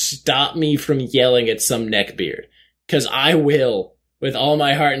 have to stop me from yelling at some neckbeard. Because I will, with all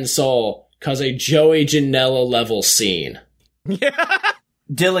my heart and soul, cause a Joey Janela level scene. Yeah.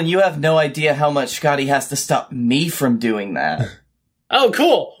 Dylan, you have no idea how much Scotty has to stop me from doing that. Oh,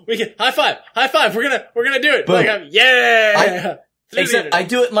 cool. We can high five. We're gonna do it. Like, yeah. Except I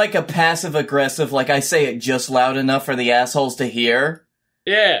do it like a passive aggressive, like I say it just loud enough for the assholes to hear.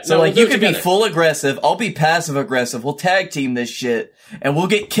 Yeah. So you can be full aggressive, I'll be passive aggressive, we'll tag team this shit, and we'll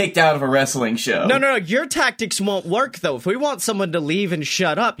get kicked out of a wrestling show. No, your tactics won't work though. If we want someone to leave and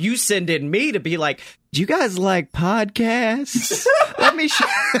shut up, you send in me to be like, do you guys like podcasts? let me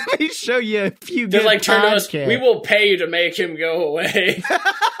show you a few good podcasts. Turn to us, we will pay you to make him go away.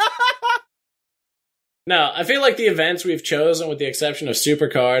 No, I feel like the events we've chosen, with the exception of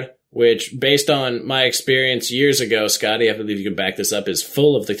Supercard, which, based on my experience years ago, Scotty, I believe you can back this up, is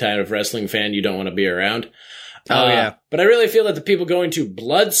full of the kind of wrestling fan you don't want to be around. Oh, yeah. But I really feel that the people going to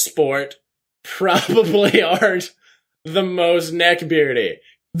Bloodsport probably aren't the most neckbeardy.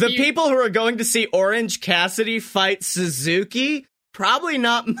 The people who are going to see Orange Cassidy fight Suzuki, probably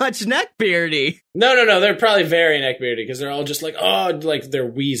not much neckbeardy. No, they're probably very neckbeardy, because they're all just like, like they're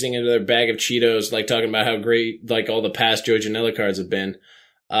wheezing into their bag of Cheetos, like talking about how great like all the past Joey Janela cards have been.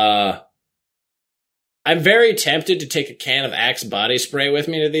 I'm very tempted to take a can of Axe body spray with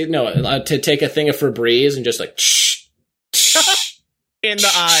me to take a thing of Febreze and just like in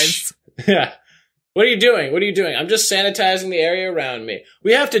the eyes. Yeah. What are you doing? I'm just sanitizing the area around me.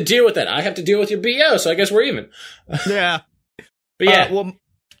 We have to deal with that. I have to deal with your BO, so I guess we're even. Yeah. But yeah,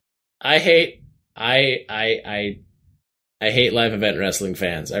 I hate live event wrestling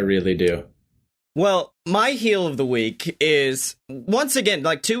fans. I really do. Well, my heel of the week is, once again,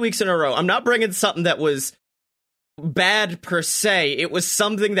 like 2 weeks in a row, I'm not bringing something that was bad per se. It was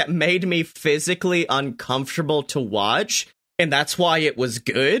something that made me physically uncomfortable to watch, and that's why it was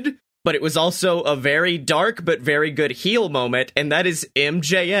good. But it was also a very dark but very good heel moment, and that is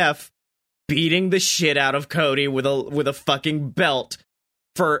MJF beating the shit out of Cody with a fucking belt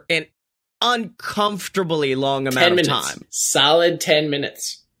for an uncomfortably long amount of time. Solid 10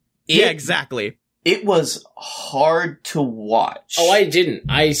 minutes. Yeah, exactly. It was hard to watch. Oh, I didn't.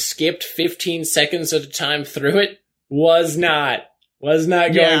 I skipped 15 seconds at a time through it. Was not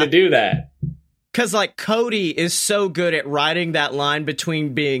going to do that. Because, like, Cody is so good at riding that line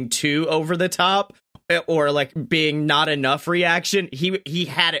between being too over the top or, like, being not enough reaction. He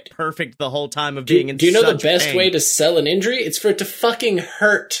had it perfect the whole time of being in such pain. Do you know the best way to sell an injury? It's for it to fucking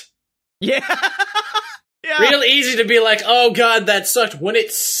hurt. Yeah. Yeah. Real easy to be like, oh, God, that sucked, when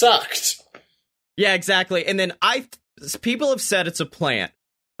it sucked. Yeah, exactly. And then people have said it's a plant,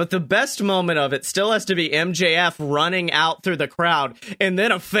 But the best moment of it still has to be MJF running out through the crowd, and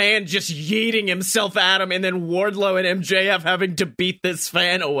then a fan just yeeting himself at him, and then Wardlow and MJF having to beat this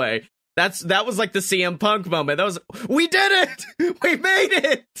fan away. That was like the CM Punk moment. We did it! We made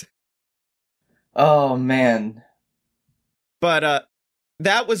it! Oh, man. But,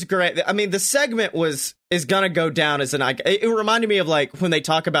 that was great. I mean, the segment is gonna go down as an icon. It reminded me of, like, when they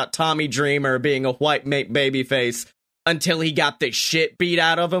talk about Tommy Dreamer being a white babyface until he got the shit beat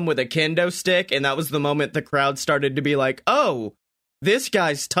out of him with a kendo stick, and that was the moment the crowd started to be like, oh, this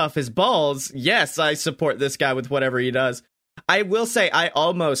guy's tough as balls. Yes, I support this guy with whatever he does. I will say I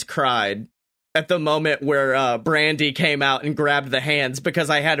almost cried at the moment where Brandy came out and grabbed the hands, because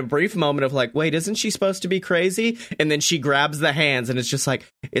I had a brief moment of like, wait, isn't she supposed to be crazy? And then she grabs the hands and it's just like,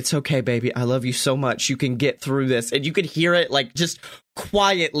 it's okay, baby. I love you so much. You can get through this. And you could hear it like just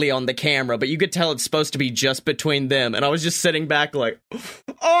quietly on the camera, but you could tell it's supposed to be just between them. And I was just sitting back like,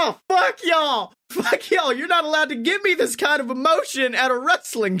 oh, fuck y'all. Fuck y'all. You're not allowed to give me this kind of emotion at a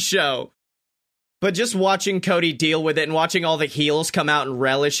wrestling show. But just watching Cody deal with it and watching all the heels come out and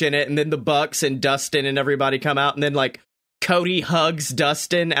relish in it, and then the Bucks and Dustin and everybody come out, and then, like, Cody hugs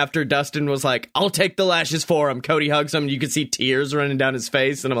Dustin after Dustin was like, I'll take the lashes for him. Cody hugs him, and you can see tears running down his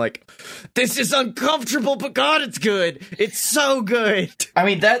face, and I'm like, this is uncomfortable, but God, it's good. It's so good. I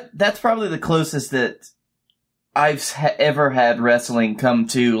mean, that's probably the closest that I've ever had wrestling come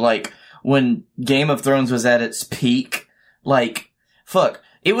to, like, when Game of Thrones was at its peak. Like, fuck.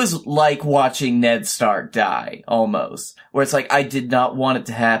 It was like watching Ned Stark die, almost. Where it's like, I did not want it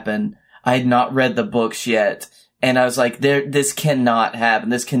to happen. I had not read the books yet. And I was like, this cannot happen.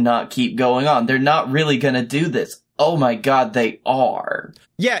 This cannot keep going on. They're not really gonna do this. Oh my God, they are.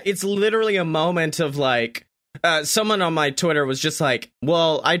 Yeah, it's literally a moment of like, someone on my Twitter was just like,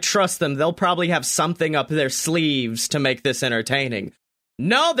 well, I trust them. They'll probably have something up their sleeves to make this entertaining.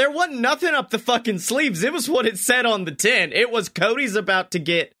 No, there wasn't nothing up the fucking sleeves. It was what it said on the tin. It was Cody's about to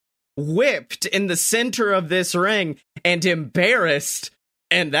get whipped in the center of this ring and embarrassed.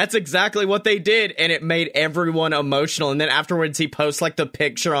 And that's exactly what they did. And it made everyone emotional. And then afterwards, he posts like the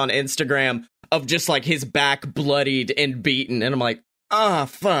picture on Instagram of just like his back bloodied and beaten. And I'm like,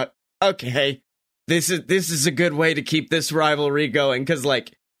 fuck. Okay. This is a good way to keep this rivalry going. Cause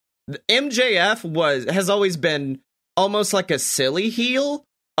like MJF has always been almost like a silly heel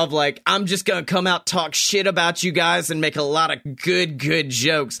of like, I'm just gonna come out, talk shit about you guys and make a lot of good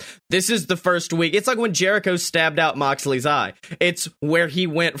jokes. This is the first week. It's like when Jericho stabbed out Moxley's eye. It's where he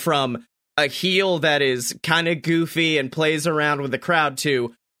went from a heel that is kind of goofy and plays around with the crowd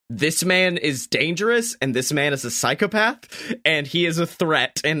to this man is dangerous and this man is a psychopath and he is a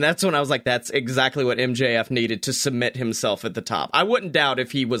threat. And that's when I was like, that's exactly what MJF needed to cement himself at the top. I wouldn't doubt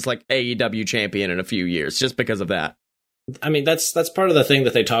if he was like AEW champion in a few years just because of that. I mean, that's part of the thing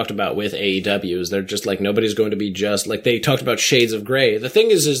that they talked about with AEW is they're just like, nobody's going to be just like they talked about Shades of Grey. The thing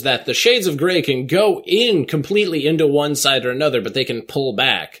is that the Shades of Grey can go in completely into one side or another, but they can pull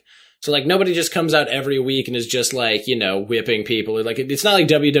back. So like nobody just comes out every week and is just like, you know, whipping people. Or like it's not like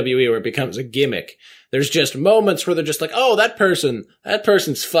WWE where it becomes a gimmick. There's just moments where they're just like, oh, that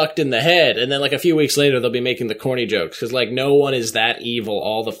person's fucked in the head. And then like a few weeks later, they'll be making the corny jokes. Cause like no one is that evil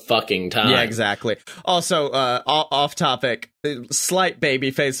all the fucking time. Yeah, exactly. Also, off topic, slight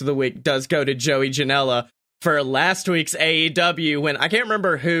babyface of the week does go to Joey Janela for last week's AEW when I can't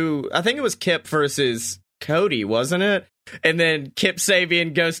remember who, I think it was Kip versus Cody, wasn't it? And then Kip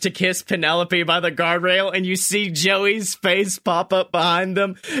Sabian goes to kiss Penelope by the guardrail, and you see Joey's face pop up behind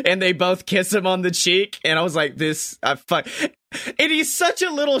them, and they both kiss him on the cheek. And I was like, fuck. And he's such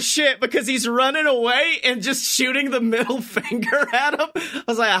a little shit because he's running away and just shooting the middle finger at him. I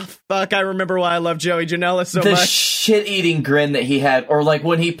was like, fuck, I remember why I love Joey Janela so much. The shit-eating grin that he had, or like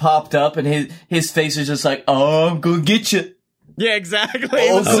when he popped up and his face is just like, oh, I'm gonna get you. Yeah, exactly.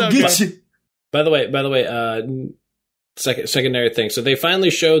 Oh, I'm gonna get you. By the way, secondary thing. So they finally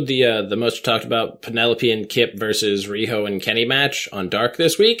showed the most talked about Penelope and Kip versus Riho and Kenny match on Dark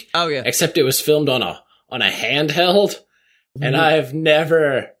this week. Oh yeah. Except it was filmed on a handheld, and I've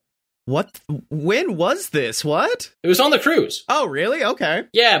never. What? When was this? What? It was on the cruise. Oh really? Okay.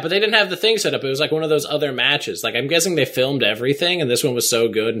 Yeah, but they didn't have the thing set up. It was like one of those other matches. Like I'm guessing they filmed everything, and this one was so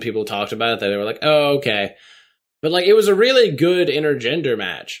good, and people talked about it that they were like, "Oh, okay." But like it was a really good intergender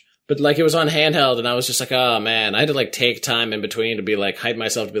match. But, like, it was on handheld, and I was just like, oh, man. I had to, like, take time in between to be, like, hype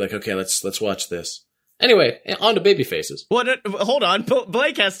myself to be like, okay, let's watch this. Anyway, on to baby faces. Hold on.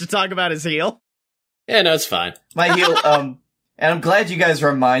 Blake has to talk about his heel. Yeah, no, it's fine. My heel, And I'm glad you guys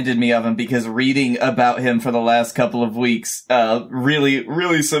reminded me of him, because reading about him for the last couple of weeks, really,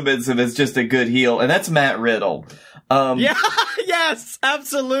 really cements him as just a good heel. And that's Matt Riddle. Yeah, yes,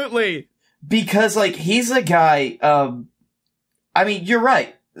 absolutely. Because, like, he's a guy, I mean, you're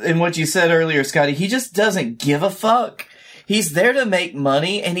right in what you said earlier, Scotty. He just doesn't give a fuck. He's there to make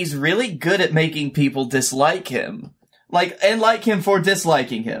money, and he's really good at making people dislike him. Like, and like him for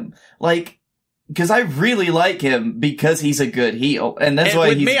disliking him. Like, because I really like him because he's a good heel. And that's why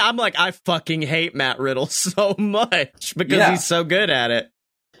with me, I'm like, I fucking hate Matt Riddle so much because he's so good at it.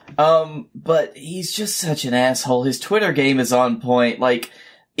 But he's just such an asshole. His Twitter game is on point. Like,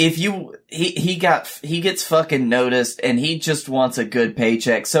 if he gets fucking noticed, and he just wants a good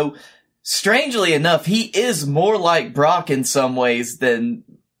paycheck. So, strangely enough, he is more like Brock in some ways than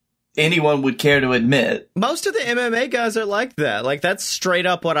anyone would care to admit. Most of the MMA guys are like that. Like, that's straight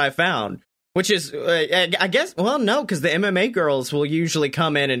up what I found. Which is, I guess, well, no, because the MMA girls will usually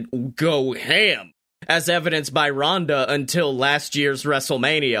come in and go ham, as evidenced by Ronda until last year's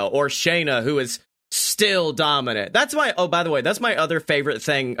WrestleMania, or Shayna, who is still dominant. That's by the way, that's my other favorite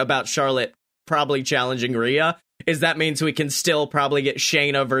thing about Charlotte probably challenging Rhea, is that means we can still probably get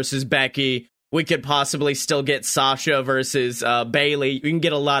Shayna versus Becky. We could possibly still get Sasha versus Bayley. We can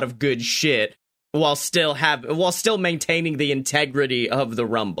get a lot of good shit while still maintaining the integrity of the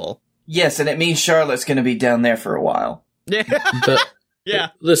Rumble. Yes, and it means Charlotte's going to be down there for a while. Yeah.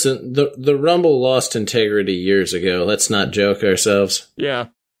 Listen, the Rumble lost integrity years ago. Let's not joke ourselves. Yeah.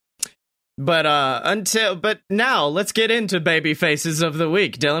 But now let's get into baby faces of the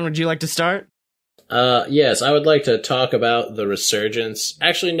week. Dylan, would you like to start? Yes, I would like to talk about the resurgence.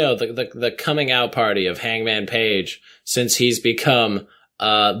 Actually, no, the coming out party of Hangman Page, since he's become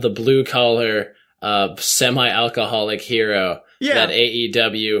the blue collar semi-alcoholic hero that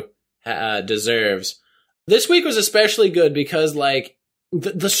AEW deserves. This week was especially good because, like,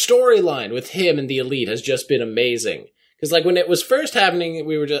 the storyline with him and the Elite has just been amazing. Because, like, when it was first happening,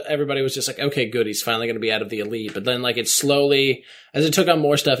 everybody was just like, okay, good, he's finally going to be out of the Elite. But then, like, it slowly, as it took on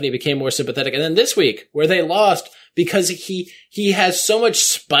more stuff and he became more sympathetic. And then this week, where they lost because he has so much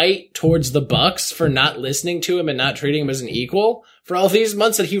spite towards the Bucks for not listening to him and not treating him as an equal for all these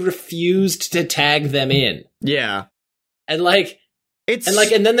months, that he refused to tag them in. Yeah. And, like,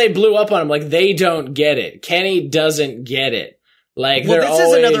 and then they blew up on him. Like, they don't get it. Kenny doesn't get it. Like, well,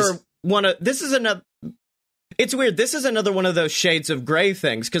 this is another it's weird. This is another one of those shades of gray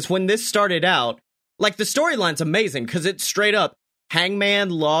things, because when this started out, like, the storyline's amazing, because it's straight up, Hangman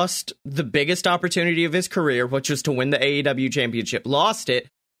lost the biggest opportunity of his career, which was to win the AEW championship, lost it,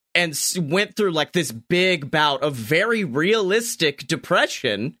 and went through, like, this big bout of very realistic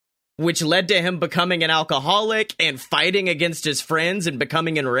depression, which led to him becoming an alcoholic and fighting against his friends and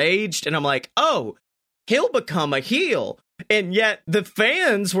becoming enraged. And I'm like, oh, he'll become a heel. And yet the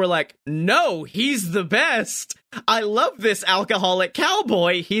fans were like, no, he's the best. I love this alcoholic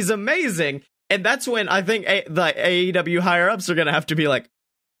cowboy. He's amazing. And that's when I think the AEW higher-ups are going to have to be like,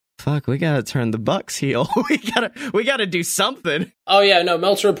 fuck, we got to turn the Bucks heel. we got to do something. Oh, yeah, no,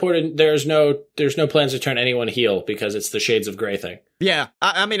 Meltzer reported there's no plans to turn anyone heel because it's the shades of gray thing. Yeah,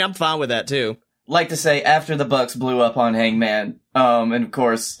 I mean, I'm fine with that, too. Like to say, after the Bucks blew up on Hangman, and of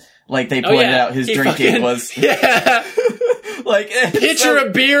course, like they pointed out, his drinking was... Yeah. Like, pitcher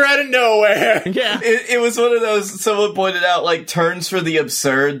of beer out of nowhere. Yeah. It was one of those, someone pointed out, like, turns for the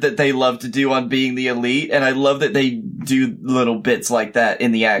absurd that they love to do on Being the Elite, and I love that they do little bits like that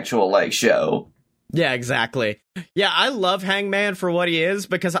in the actual, like, show. Yeah, exactly. Yeah, I love Hangman for what he is,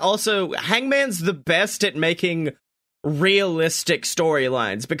 because also, Hangman's the best at making realistic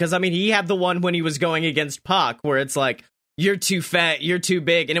storylines, because, I mean, he had the one when he was going against Pac, where it's like, you're too fat, you're too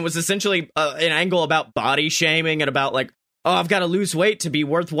big, and it was essentially an angle about body shaming and about, like, oh, I've got to lose weight to be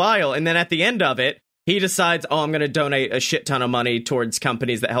worthwhile. And then at the end of it, he decides, oh, I'm going to donate a shit ton of money towards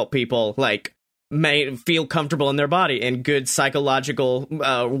companies that help people, like, feel comfortable in their body and good psychological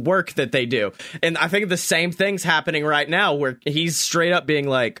work that they do. And I think the same thing's happening right now, where he's straight up being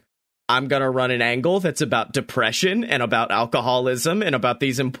like, I'm going to run an angle that's about depression and about alcoholism and about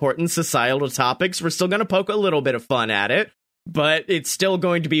these important societal topics. We're still going to poke a little bit of fun at it, but it's still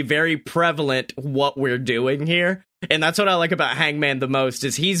going to be very prevalent what we're doing here. And that's what I like about Hangman the most,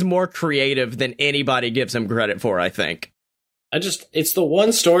 is he's more creative than anybody gives him credit for, I think. It's the one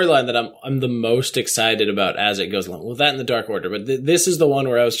storyline that I'm the most excited about as it goes along. Well, that and the Dark Order, but this is the one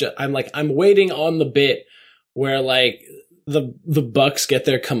where I'm waiting on the bit where, like, the Bucks get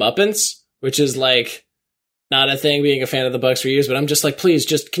their comeuppance, which is, like, not a thing, being a fan of the Bucks for years, but I'm just like, please,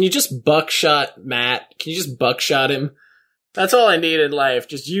 can you just buckshot Matt? Can you just buckshot him? That's all I need in life.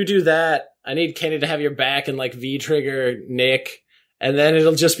 Just you do that, I need Kenny to have your back and like V-trigger Nick, and then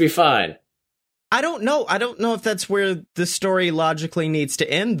it'll just be fine. I don't know if that's where the story logically needs to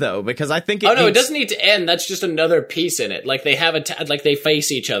end, though, because I think it doesn't need to end. That's just another piece in it. Like they have like they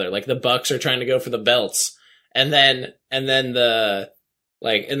face each other. Like the Bucks are trying to go for the belts, and then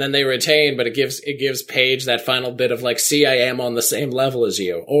they retain, but it gives Paige that final bit of like, see, I am on the same level as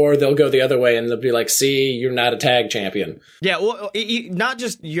you. Or they'll go the other way and they'll be like, see, you're not a tag champion. Yeah, well, not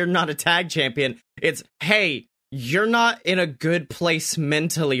just you're not a tag champion. It's, hey, you're not in a good place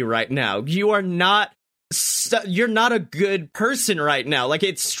mentally right now. You're not a good person right now. Like,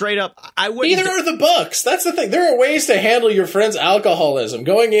 it's straight up, I wouldn't... Neither are the Bucks. That's the thing. There are ways to handle your friend's alcoholism.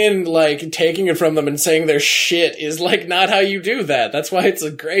 Going in, like, taking it from them and saying their shit is, like, not how you do that. That's why it's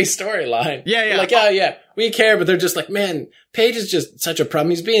a gray storyline. Yeah. Like, yeah, we care, but they're just like, man, Paige is just such a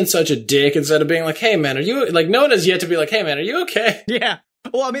problem. He's being such a dick, instead of being like, hey, man, are you... Like, no one has yet to be like, hey, man, are you okay? Yeah.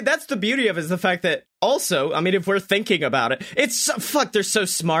 Well, I mean, that's the beauty of it, is the fact that also, I mean, if we're thinking about it, they're so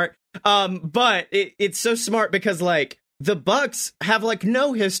smart. But it's so smart because, like, the Bucks have, like,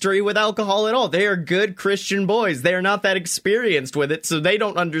 no history with alcohol at all. They are good Christian boys. They are not that experienced with it, so they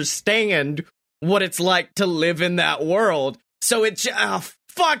don't understand what it's like to live in that world. So it's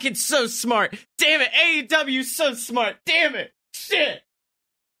so smart. Damn it, AEW's so smart. Damn it. Shit.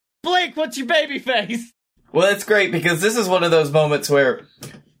 Blake, what's your baby face? Well, it's great because this is one of those moments where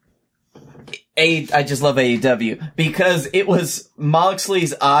I just love AEW because it was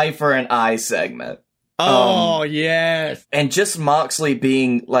Moxley's eye for an eye segment. Oh, yes. And just Moxley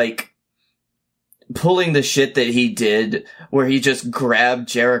being like pulling the shit that he did where he just grabbed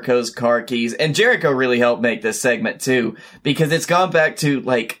Jericho's car keys. And Jericho really helped make this segment too because it's gone back to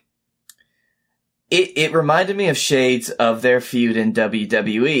like it reminded me of shades of their feud in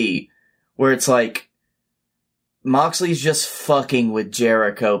WWE where it's like Moxley's just fucking with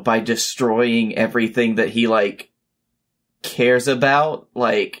Jericho by destroying everything that he, like, cares about,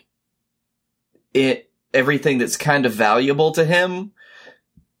 like, everything that's kind of valuable to him.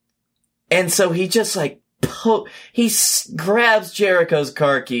 And so he just, like, grabs Jericho's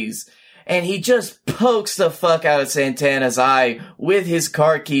car keys, and he just pokes the fuck out of Santana's eye with his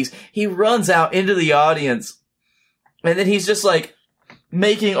car keys. He runs out into the audience, and then he's just like,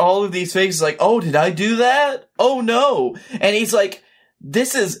 making all of these faces like, oh, did I do that? Oh no. And he's like,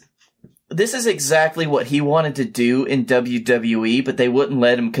 this is exactly what he wanted to do in WWE, but they wouldn't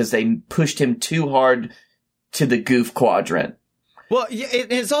let him because they pushed him too hard to the goof quadrant. Well,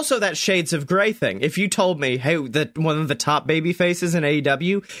 it's also that shades of gray thing. If you told me, hey, that one of the top baby faces in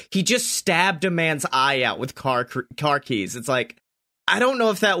AEW, he just stabbed a man's eye out with car keys. It's like, I don't know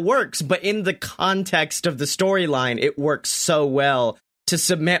if that works, but in the context of the storyline, it works so well to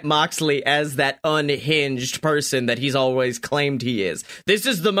cement Moxley as that unhinged person that he's always claimed he is. This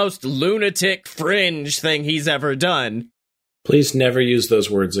is the most lunatic fringe thing he's ever done. Please never use those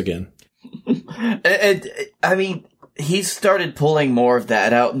words again. I mean, he started pulling more of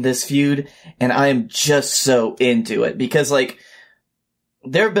that out in this feud, and I am just so into it. Because, like,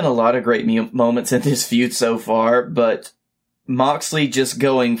 there have been a lot of great moments in this feud so far, but Moxley just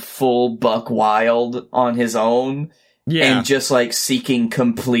going full buck wild on his own... Yeah. And just, like, seeking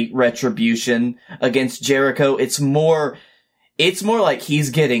complete retribution against Jericho. It's more like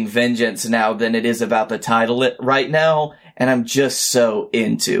he's getting vengeance now than it is about the title right now, and I'm just so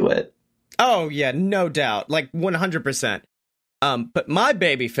into it. Oh, yeah, no doubt. Like, 100%. But my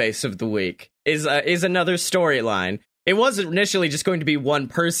babyface of the week is another storyline. It wasn't initially just going to be one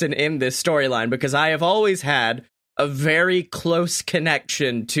person in this storyline, because I have always had a very close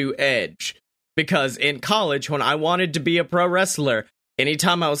connection to Edge. Because in college, when I wanted to be a pro wrestler,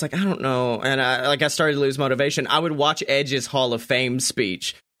 anytime I was like, I don't know, and I started to lose motivation, I would watch Edge's Hall of Fame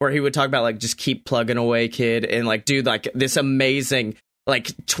speech, where he would talk about, like, just keep plugging away, kid, and, like, do, like, this amazing, like,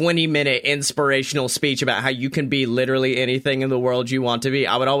 20-minute inspirational speech about how you can be literally anything in the world you want to be.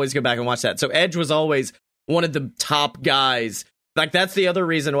 I would always go back and watch that. So Edge was always one of the top guys. Like, that's the other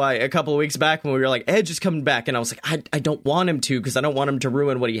reason why a couple of weeks back when we were like, Edge is coming back, and I was like, I don't want him to, because I don't want him to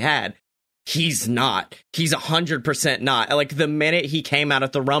ruin what he had. He's not. He's 100% not. Like, the minute he came out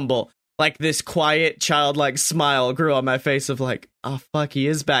at the Rumble, like, this quiet, childlike smile grew on my face of, like, oh, fuck, he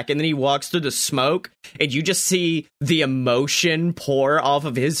is back. And then he walks through the smoke, and you just see the emotion pour off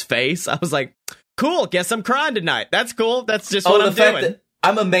of his face. I was like, cool, guess I'm crying tonight. That's cool. That's just what I'm doing.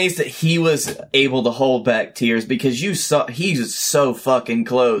 I'm amazed that he was able to hold back tears, because you saw he's so fucking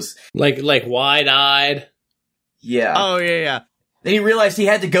close. Like wide-eyed. Yeah. Oh, yeah. Then he realized he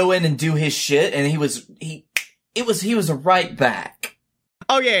had to go in and do his shit, and he was right back.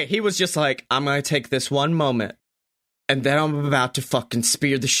 Oh yeah, he was just like, I'm gonna take this one moment, and then I'm about to fucking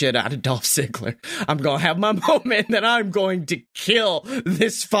spear the shit out of Dolph Ziggler. I'm gonna have my moment, and then I'm going to kill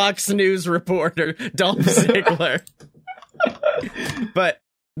this Fox News reporter, Dolph Ziggler. But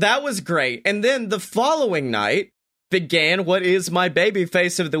that was great. And then the following night began what is my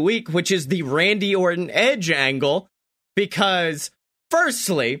babyface of the week, which is the Randy Orton Edge angle, because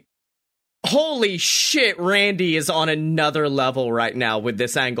firstly, holy shit, Randy is on another level right now with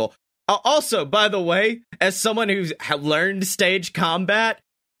this angle. Also, by the way, as someone who's learned stage combat,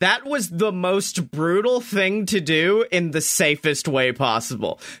 that was the most brutal thing to do in the safest way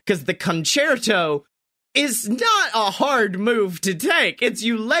possible. Because the concerto is not a hard move to take. It's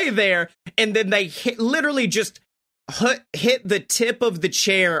you lay there, and then they literally just hit the tip of the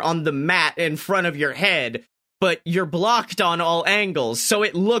chair on the mat in front of your head, but you're blocked on all angles, so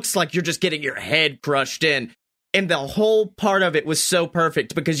it looks like you're just getting your head crushed in. And the whole part of it was so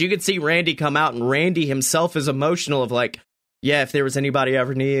perfect, because you could see Randy come out, and Randy himself is emotional of like, yeah, if there was anybody I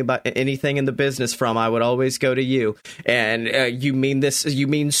ever needed anything in the business from, I would always go to you. And you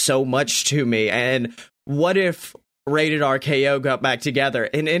mean so much to me. And what if Rated RKO got back together?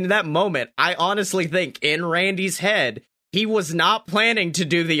 And in that moment, I honestly think in Randy's head, he was not planning to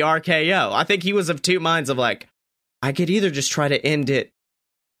do the RKO. I think he was of two minds of like, I could either just try to end it,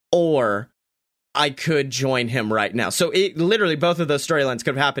 or I could join him right now. So it literally, both of those storylines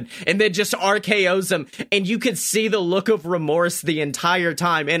could have happened, and then just RKOs him, and you could see the look of remorse the entire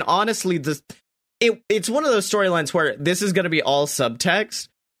time. And honestly, it's one of those storylines where this is going to be all subtext,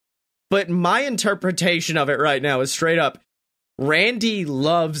 but my interpretation of it right now is straight up, Randy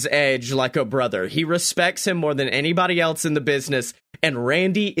loves Edge like a brother. He respects him more than anybody else in the business, and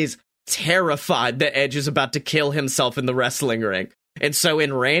Randy is terrified that Edge is about to kill himself in the wrestling ring. And so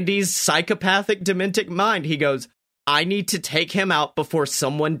in Randy's psychopathic, dementic mind, he goes, I need to take him out before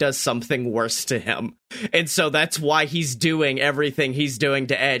someone does something worse to him. And so that's why he's doing everything he's doing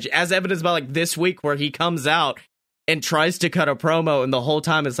to Edge, as evidenced by like this week where he comes out and tries to cut a promo, and the whole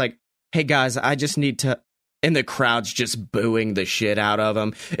time it's like, hey guys, I just need to, and the crowd's just booing the shit out of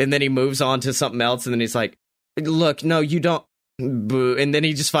him. And then he moves on to something else, and then he's like, look, no, you don't. Boo. And then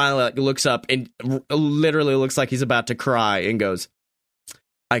he just finally like looks up and literally looks like he's about to cry and goes,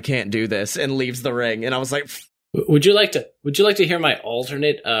 I can't do this, and leaves the ring. And I was like, would you like to hear my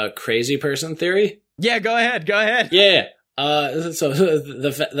alternate crazy person theory? Yeah, go ahead. Yeah. So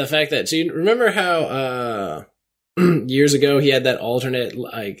the fact that, so you remember how years ago he had that alternate,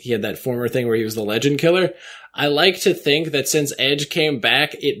 like he had that former thing where he was the legend killer? I like to think that since Edge came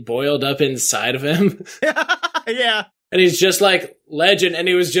back, it boiled up inside of him. Yeah. And he's just like legend, and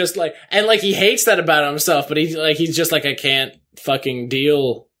he was just like, and like he hates that about himself, but he's just like, I can't fucking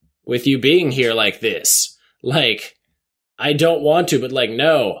deal with you being here like this. Like, I don't want to, but like,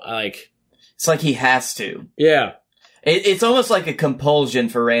 no, like, it's like he has to. Yeah. It's almost like a compulsion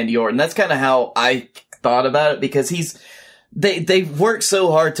for Randy Orton. That's kind of how I thought about it, because they've worked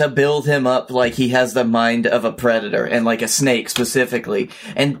so hard to build him up like he has the mind of a predator, and like a snake specifically,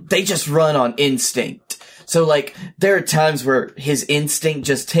 and they just run on instinct. So, like, there are times where his instinct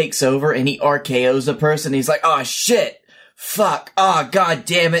just takes over and he RKOs a person. He's like, oh, shit. Fuck. Oh, god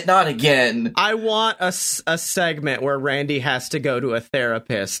damn it. Not again. I want a segment where Randy has to go to a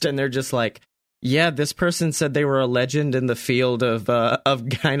therapist, and they're just like, yeah, this person said they were a legend in the field of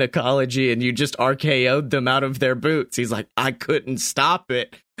gynecology, and you just RKO'd them out of their boots. He's like, I couldn't stop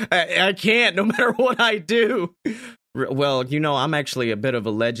it. I can't, no matter what I do. Well, you know, I'm actually a bit of a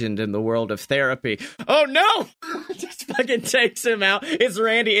legend in the world of therapy. Oh, no! Just fucking takes him out. It's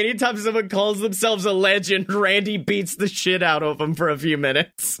Randy. Anytime someone calls themselves a legend, Randy beats the shit out of him for a few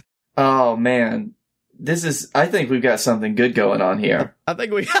minutes. Oh, man. I think we've got something good going on here. I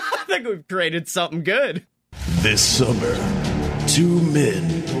think we've created something good. This summer, two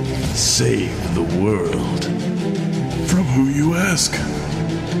men save the world. From who, you ask?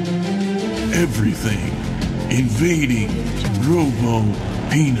 Everything. Invading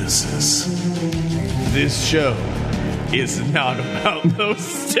robo-penises. This show is not about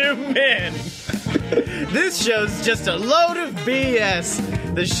those two men. This show's just a load of BS.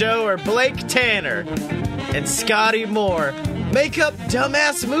 The show where Blake Tanner and Scotty Moore make up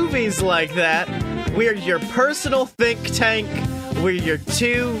dumbass movies like that. We're your personal think tank. We're your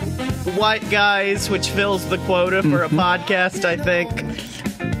two white guys, which fills the quota for a podcast, I think.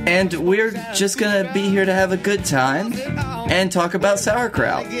 And we're just gonna be here to have a good time and talk about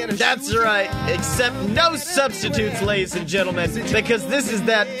sauerkraut. That's right, except no substitutes, ladies and gentlemen, because this is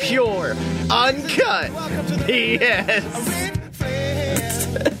that pure, uncut BS.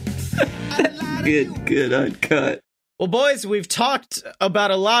 Good, uncut. Well, boys, we've talked about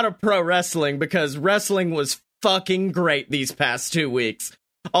a lot of pro wrestling because wrestling was fucking great these past 2 weeks.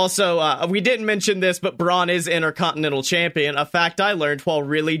 Also, we didn't mention this, but Braun is Intercontinental Champion, a fact I learned while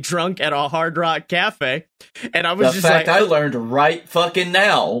really drunk at a Hard Rock Cafe. And I was I learned right fucking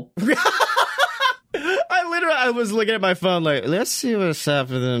now. I was looking at my phone like, let's see what's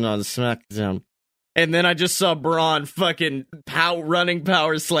happening on SmackDown. And then I just saw Braun fucking running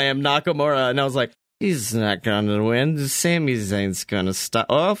power slam Nakamura, and I was like, he's not gonna win. Sami Zayn's gonna stop.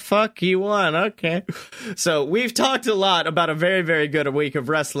 Oh, fuck, he won. Okay. So we've talked a lot about a very, very good week of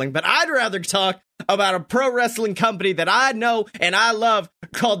wrestling, but I'd rather talk about a pro wrestling company that I know and I love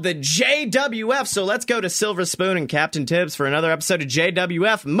called the JWF. So let's go to Silver Spoon and Captain Tibbs for another episode of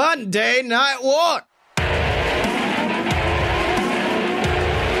JWF Monday Night War.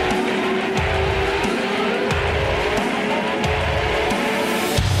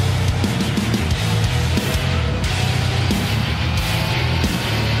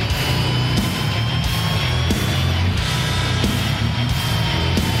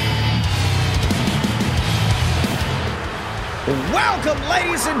 Welcome,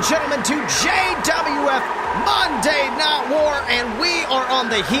 ladies and gentlemen, to JWF Monday Night War, and we are on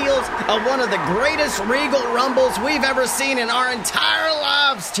the heels of one of the greatest Regal Rumbles we've ever seen in our entire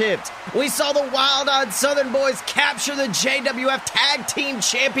lives, Tibbs. We saw the Wild-Eyed Southern Boys capture the JWF Tag Team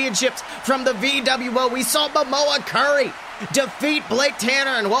Championships from the VWO. We saw Momoa Curry defeat Blake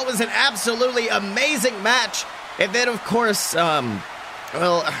Tanner in what was an absolutely amazing match. And then, of course,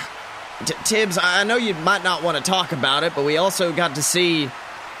 Tibbs, I know you might not want to talk about it, but we also got to see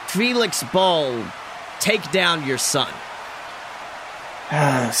Felix Ball take down your son.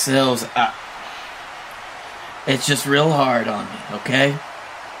 Sills, it's just real hard on me, okay?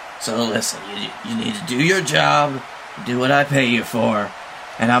 So listen, you need to do your job, do what I pay you for,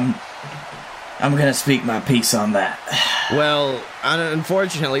 and I'm gonna speak my piece on that. Well,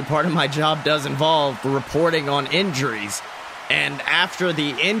 unfortunately, part of my job does involve reporting on injuries. And after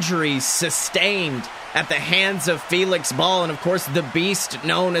the injuries sustained at the hands of Felix Ball and, of course, the beast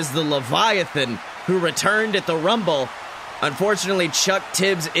known as the Leviathan, who returned at the Rumble, unfortunately, Chuck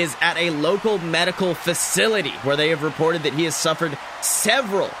Tibbs is at a local medical facility where they have reported that he has suffered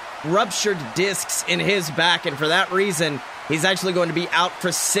several ruptured discs in his back. And for that reason, he's actually going to be out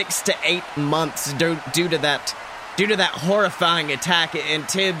for 6 to 8 months due to that horrifying attack. And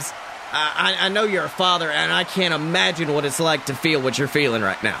Tibbs, I know you're a father, and I can't imagine what it's like to feel what you're feeling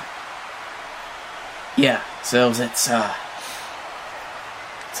right now. Yeah, so it's hard.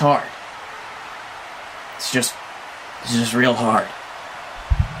 It's just real hard.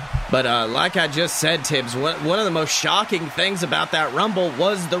 But like I just said, Tibbs, one of the most shocking things about that Rumble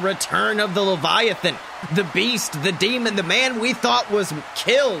was the return of the Leviathan, the beast, the demon, the man we thought was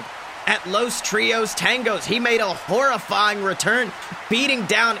killed at Los Trios Tangos. He made a horrifying return, beating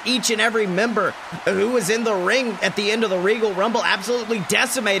down each and every member who was in the ring at the end of the Regal Rumble, absolutely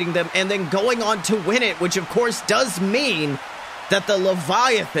decimating them, and then going on to win it, which of course does mean that the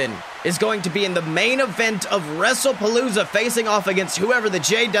Leviathan is going to be in the main event of WrestlePalooza, facing off against whoever the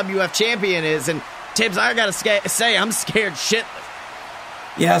JWF champion is. And Tibbs, I gotta say, I'm scared shitless.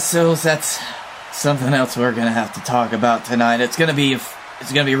 Yeah, so that's something else we're gonna have to talk about tonight. It's gonna be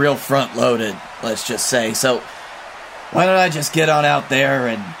real front-loaded, let's just say. So, why don't I just get on out there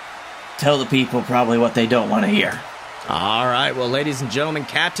and tell the people probably what they don't want to hear. All right, well, ladies and gentlemen,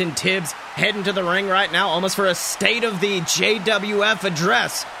 Captain Tibbs heading to the ring right now, almost for a State of the JWF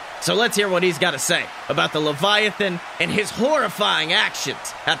address. So let's hear what he's got to say about the Leviathan and his horrifying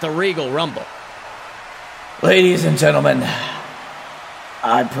actions at the Regal Rumble. Ladies and gentlemen,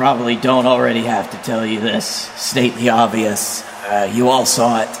 I probably don't already have to tell you this, state the obvious. You all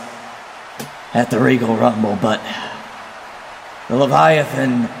saw it at the Regal Rumble, but the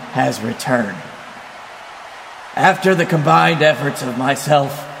Leviathan has returned. After the combined efforts of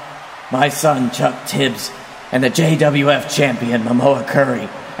myself, my son Chuck Tibbs, and the JWF champion Momoa Curry,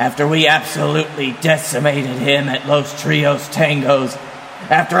 after we absolutely decimated him at Los Trios Tangos,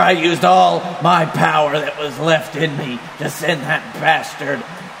 after I used all my power that was left in me to send that bastard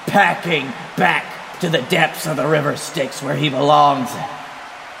packing back to the depths of the River Styx where he belongs,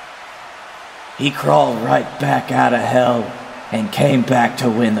 he crawled right back out of hell and came back to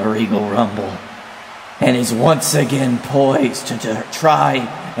win the Regal Rumble, and is once again poised to try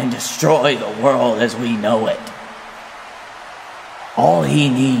and destroy the world as we know it. All he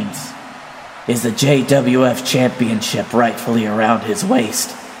needs is the JWF Championship rightfully around his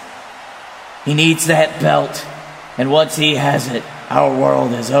waist. He needs that belt, and once he has it, our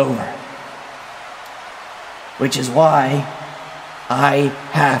world is over. Which is why I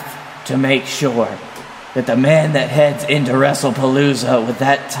have to make sure that the man that heads into WrestlePalooza with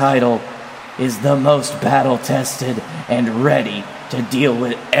that title is the most battle-tested and ready to deal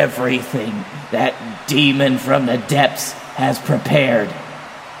with everything that demon from the depths has prepared.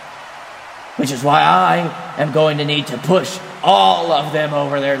 Which is why I am going to need to push all of them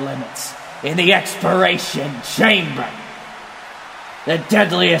over their limits in the Expiration Chamber. The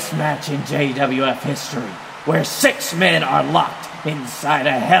deadliest match in JWF history, where 6 men are locked inside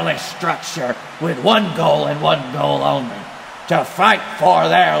a hellish structure with one goal and one goal only: to fight for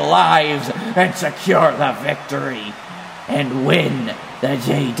their lives and secure the victory and win the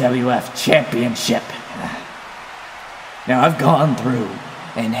JWF Championship. Now, I've gone through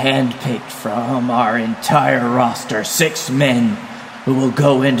and handpicked from our entire roster 6 men who will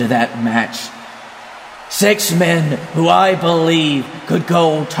go into that match. 6 men who I believe could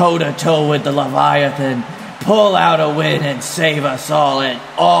go toe-to-toe with the Leviathan, pull out a win, and save us all. And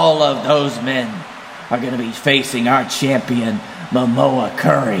all of those men are going to be facing our champion, Momoa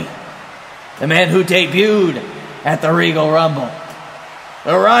Curry, the man who debuted at the Regal Rumble,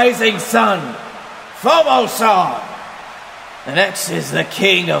 the Rising Sun, Fomo Song. The next is the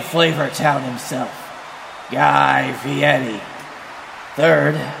king of Flavortown himself, Guy Fieri.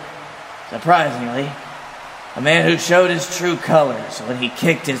 Third, surprisingly, a man who showed his true colors when he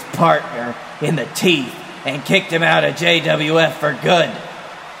kicked his partner in the teeth and kicked him out of JWF for good,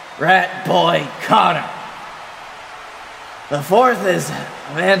 Rat Boy Connor. The fourth is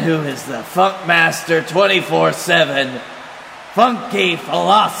a man who is the Funk Master 24/7, Funky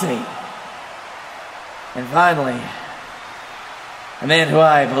Flossie. And finally, a man who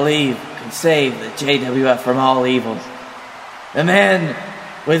I believe can save the JWF from all evils. The man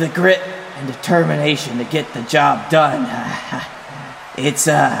with the grit and determination to get the job done. It's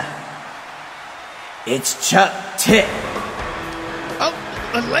Chuck Tipp.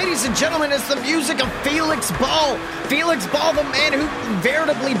 Oh, ladies and gentlemen, it's the music of Felix Ball. Felix Ball, the man who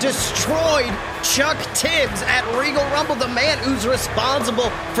veritably destroyed Chuck Tibbs at Regal Rumble, the man who's responsible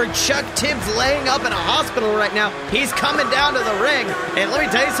for Chuck Tibbs laying up in a hospital right now. He's coming down to the ring, and let me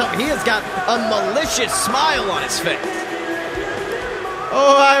tell you something, he has got a malicious smile on his face.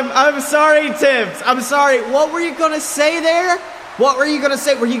 Oh, I'm sorry, Tibbs. I'm sorry. What were you going to say there? What were you going to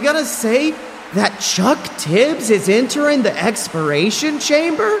say? Were you going to say that Chuck Tibbs is entering the Expiration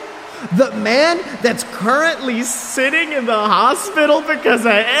Chamber? The man that's currently sitting in the hospital because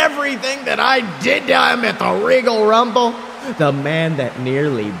of everything that I did to him at the Regal Rumble? The man that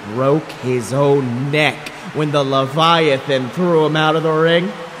nearly broke his own neck when the Leviathan threw him out of the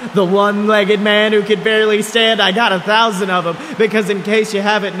ring? The one-legged man who could barely stand. I got 1,000 of them because in case you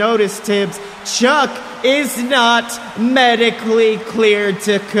haven't noticed, Tibbs, Chuck is not medically cleared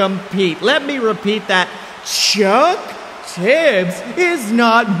to compete. Let me repeat that. Chuck Tibbs is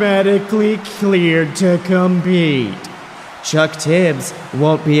not medically cleared to compete. Chuck Tibbs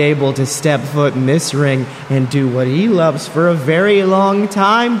won't be able to step foot in this ring and do what he loves for a very long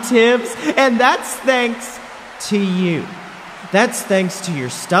time, Tibbs, and that's thanks to you. That's thanks to your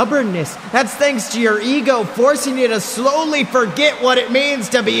stubbornness. That's thanks to your ego forcing you to slowly forget what it means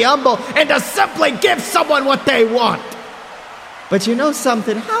to be humble and to simply give someone what they want. But you know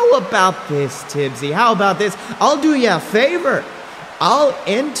something? How about this, Tibbsy? How about this? I'll do you a favor. I'll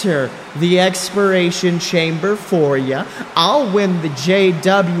enter the Expiration Chamber for you. I'll win the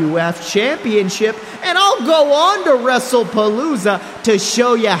JWF Championship, and I'll go on to WrestlePalooza to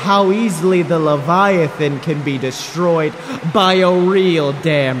show you how easily the Leviathan can be destroyed by a real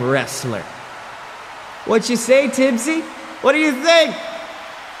damn wrestler. What you say, Tibbsy? What do you think?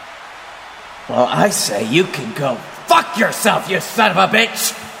 Well, I say you can go fuck yourself, you son of a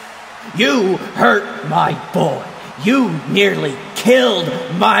bitch! You hurt my boy. You nearly killed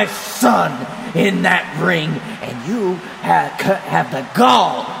my son in that ring, and you have the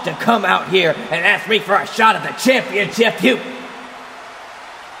gall to come out here and ask me for a shot at the championship, you...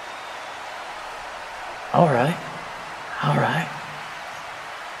 All right.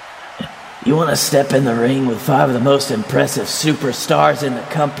 You want to step in the ring with 5 of the most impressive superstars in the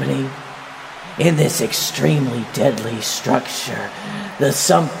company? In this extremely deadly structure,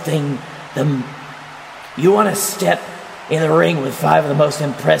 you want to step in the ring with 5 of the most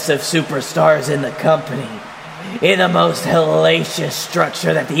impressive superstars in the company, in the most hellacious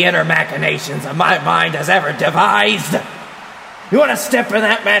structure that the inner machinations of my mind has ever devised. You want to step in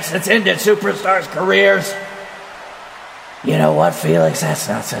that match that's ended superstars' careers? You know what, Felix? That's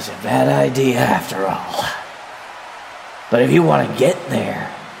not such a bad idea after all. But if you want to get there,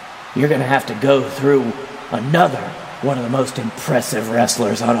 you're going to have to go through another one of the most impressive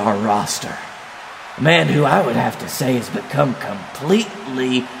wrestlers on our roster. A man who I would have to say has become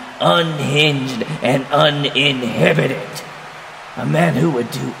completely unhinged and uninhibited. A man who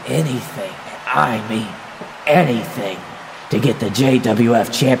would do anything, I mean anything, to get the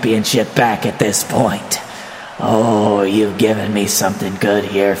JWF Championship back at this point. Oh, you've given me something good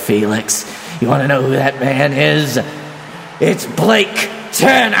here, Felix. You want to know who that man is? It's Blake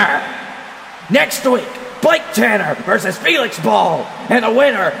Tanner! Next week, Blake Tanner versus Felix Ball, and the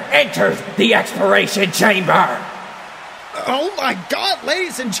winner enters the Expiration Chamber. Oh my God,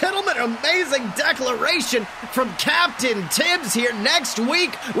 ladies and gentlemen, amazing declaration from Captain Tibbs here. Next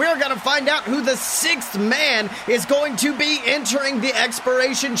week, we're going to find out who the sixth man is going to be entering the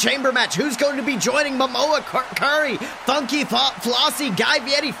Expiration Chamber match. Who's going to be joining Momoa Curry, Funky Flossie, Guy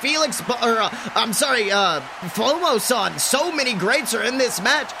Fieri, Felix, Flomo-san. So many greats are in this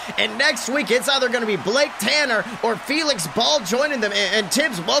match. And next week, it's either going to be Blake Tanner or Felix Ball joining them. And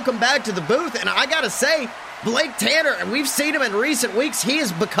Tibbs, welcome back to the booth. And I got to say, Blake Tanner, and we've seen him in recent weeks, he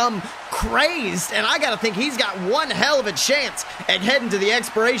has become crazed, and I gotta think he's got one hell of a chance at heading to the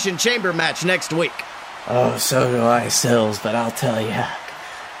Expiration Chamber match next week. Oh, so do I, Sills, but I'll tell you,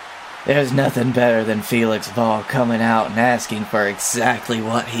 there's nothing better than Felix Ball coming out and asking for exactly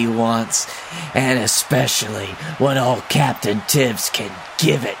what he wants, and especially when old Captain Tibbs can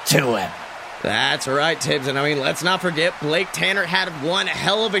give it to him. That's right, Tibbs, and I mean, let's not forget, Blake Tanner had one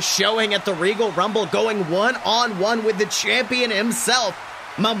hell of a showing at the Regal Rumble, going one-on-one with the champion himself,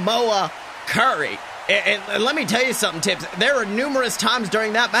 Momoa Curry. And let me tell you something, Tibbs, there were numerous times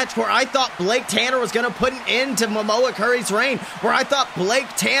during that match where I thought Blake Tanner was going to put an end to Momoa Curry's reign, where I thought Blake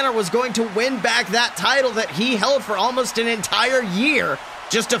Tanner was going to win back that title that he held for almost an entire year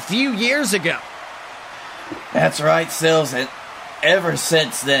just a few years ago. That's right, Sills, and ever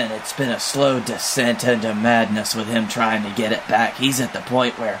since then, it's been a slow descent into madness with him trying to get it back. He's at the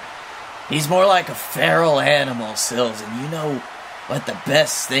point where he's more like a feral animal, Sills, and you know what the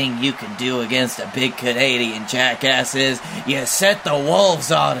best thing you can do against a big Canadian jackass is? You set the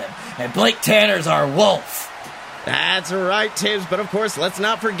wolves on him, and Blake Tanner's our wolf. That's right, Tibbs, but of course, let's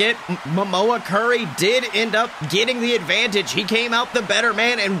not forget, Momoa Curry did end up getting the advantage. He came out the better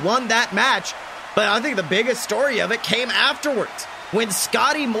man and won that match. But I think the biggest story of it came afterwards. When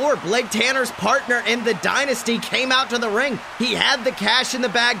Scotty Moore, Blake Tanner's partner in the Dynasty, came out to the ring, he had the cash in the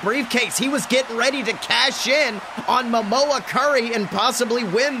bag briefcase. He was getting ready to cash in on Momoa Curry and possibly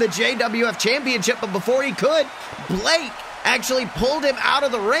win the JWF Championship, but before he could, Blake actually pulled him out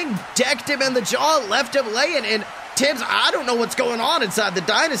of the ring, decked him in the jaw, left him laying, and Tibbs, I don't know what's going on inside the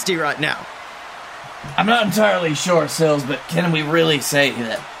Dynasty right now. I'm not entirely sure, Sills, but can we really say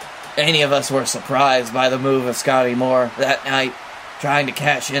that any of us were surprised by the move of Scotty Moore that night, trying to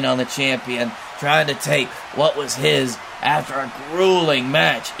cash in on the champion, trying to take what was his after a grueling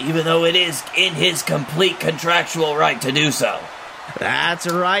match, even though it is in his complete contractual right to do so? That's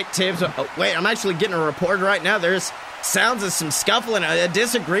right, Tibbs. Oh, wait, I'm actually getting a report right now. There's sounds of some scuffling, a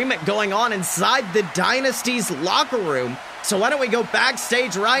disagreement going on inside the Dynasty's locker room. So why don't we go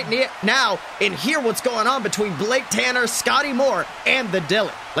backstage right now and hear what's going on between Blake Tanner, Scotty Moore, and the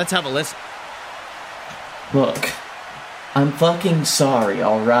Dylan. Let's have a listen. Look, I'm fucking sorry,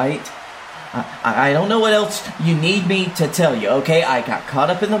 alright? I don't know what else you need me to tell you, okay? I got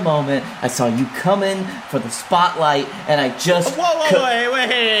caught up in the moment, I saw you coming for the spotlight, and I just...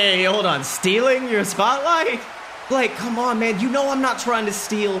 Wait, hold on. Stealing your spotlight? Blake, come on, man. You know I'm not trying to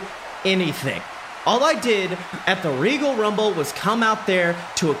steal anything. All I did at the Regal Rumble was come out there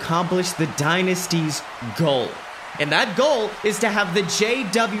to accomplish the Dynasty's goal. And that goal is to have the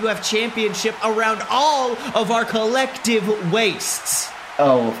JWF Championship around all of our collective waists.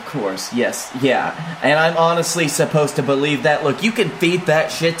 Oh, of course, yes, yeah. And I'm honestly supposed to believe that. Look, you can feed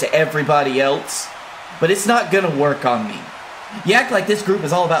that shit to everybody else, but it's not gonna work on me. You act like this group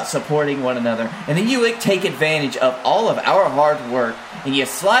is all about supporting one another, and then you take advantage of all of our hard work, and you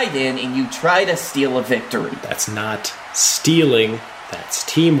slide in and you try to steal a victory. That's not stealing, that's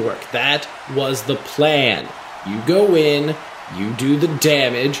teamwork. That was the plan. You go in, you do the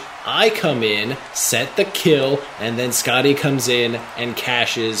damage, I come in, set the kill, and then Scotty comes in and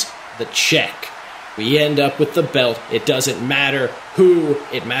cashes the check. We end up with the belt. It doesn't matter who,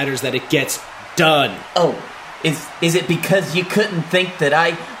 it matters that it gets done. Oh, is it because you couldn't think that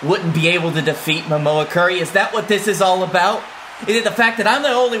I wouldn't be able to defeat Momoa Curry? Is that what this is all about? Is it the fact that I'm the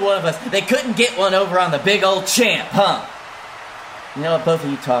only one of us that couldn't get one over on the big old champ, huh? You know what, both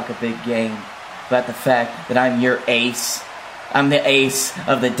of you talk a big game about the fact that I'm your ace. I'm the ace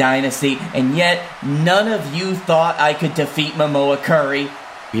of the Dynasty, and yet none of you thought I could defeat Momoa Curry.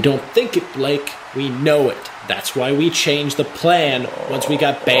 We don't think it, Blake. We know it. That's why we changed the plan once we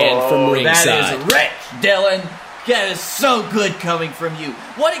got banned from ringside. That is rich, Dylan. That is so good coming from you.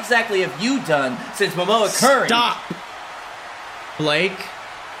 What exactly have you done since Momoa Curry... Stop! Blake,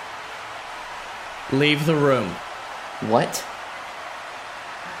 leave the room. What?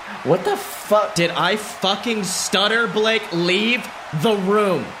 What the fuck? Did I fucking stutter, Blake? Leave the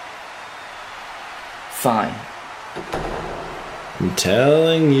room. Fine. I'm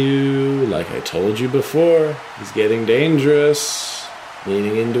telling you, like I told you before, he's getting dangerous.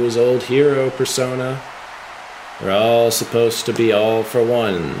 Leaning into his old hero persona. We're all supposed to be all for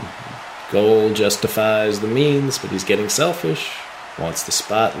one. Goal justifies the means, but he's getting selfish. Wants the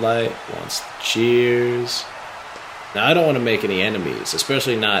spotlight, wants the cheers. Now, I don't want to make any enemies,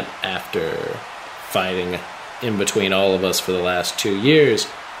 especially not after fighting in between all of us for the last 2 years.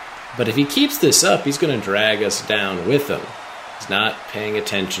 But if he keeps this up, he's going to drag us down with him. He's not paying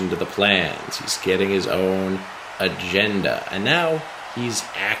attention to the plans. He's getting his own agenda. And now he's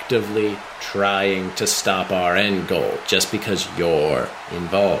actively trying to stop our end goal just because you're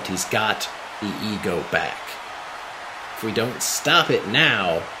involved. He's got the ego back. If we don't stop it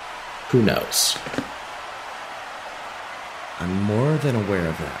now, who knows? I'm more than aware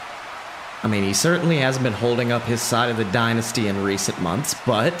of that. I mean, he certainly hasn't been holding up his side of the dynasty in recent months,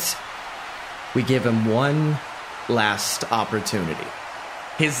 but we give him one last opportunity.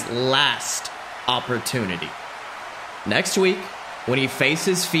 His last opportunity. Next week, when he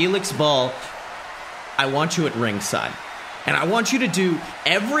faces Felix Ball, I want you at ringside. And I want you to do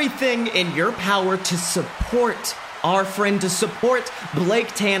everything in your power to support our friend, to support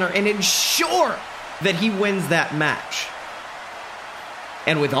Blake Tanner, and ensure that he wins that match.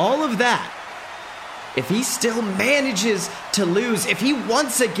 And with all of that, if he still manages to lose, if he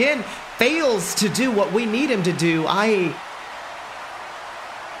once again fails to do what we need him to do, I'm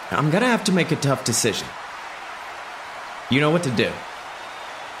gonna have to make a tough decision. You know what to do.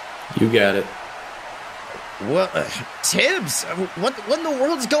 You got it. Well, Tibbs, what in the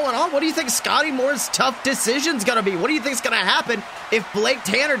world's going on? What do you think Scotty Moore's tough decision's gonna be? What do you think's gonna happen if Blake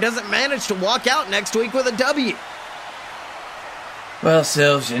Tanner doesn't manage to walk out next week with a W? Well,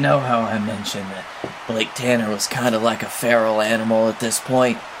 Silves, you know how I mentioned that Blake Tanner was kind of like a feral animal at this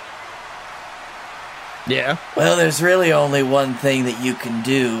point? Yeah. Well, there's really only one thing that you can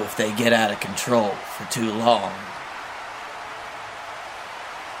do if they get out of control for too long.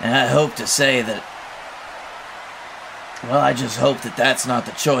 And I hope to say that... Well, I just hope that that's not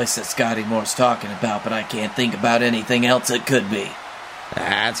the choice that Scotty Moore's talking about, but I can't think about anything else it could be.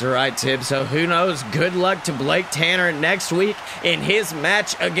 That's right, Tibbs. So who knows? Good luck to Blake Tanner next week in his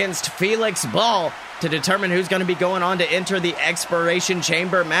match against Felix Ball to determine who's going to be going on to enter the Expiration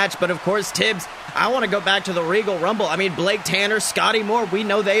Chamber match. But of course, Tibbs, I want to go back to the Regal Rumble. I mean, Blake Tanner, Scotty Moore, we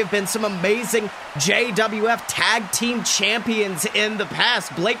know they have been some amazing JWF tag team champions in the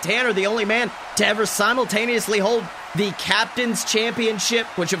past. Blake Tanner, the only man to ever simultaneously hold the Captain's Championship,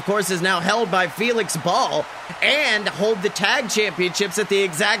 which of course is now held by Felix Ball, and hold the tag championships at the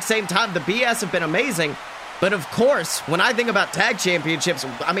exact same time. The BS have been amazing. But of course, when I think about tag championships,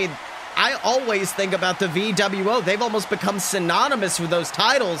 I mean, I always think about the VWO. They've almost become synonymous with those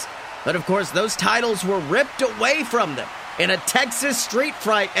titles. But of course, those titles were ripped away from them in a Texas street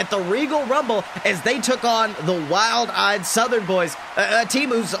fight at the Regal Rumble as they took on the Wild-Eyed Southern Boys, a team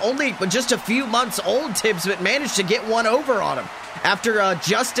who's only just a few months old, Tibbs, but managed to get one over on them. After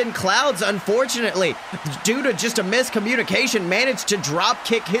Justin Clouds, unfortunately, due to just a miscommunication, managed to drop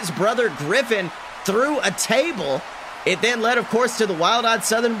kick his brother Griffin through a table. It then led, of course, to the Wild-Eyed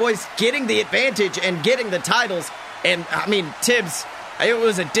Southern Boys getting the advantage and getting the titles. And, I mean, Tibbs, it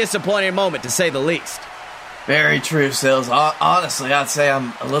was a disappointing moment, to say the least. Very true, Sills. Honestly, I'd say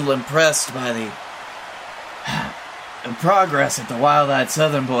I'm a little impressed by the progress that the Wild-Eyed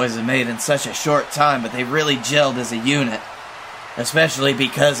Southern Boys have made in such a short time, but they've really gelled as a unit, especially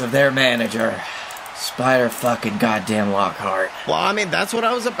because of their manager, Spider fucking goddamn Lockhart. Well, I mean, that's what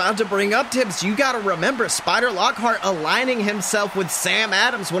I was about to bring up, Tibbs. You gotta remember, Spider Lockhart aligning himself with Sam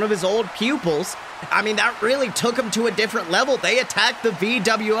Adams, one of his old pupils. I mean, that really took him to a different level. They attacked the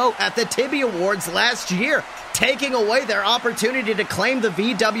VWO at the Tibby Awards last year, taking away their opportunity to claim the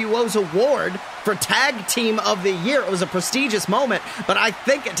VWO's award for Tag Team of the Year. It was a prestigious moment, but I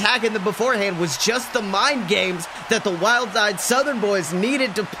think attacking them beforehand was just the mind games that the Wild-Eyed Southern Boys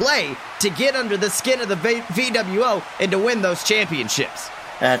needed to play to get under the skin of the VWO and to win those championships.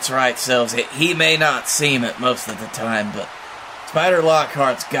 That's right, Sills. He may not seem it most of the time, but Spider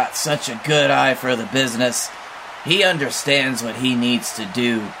Lockhart's got such a good eye for the business. He understands what he needs to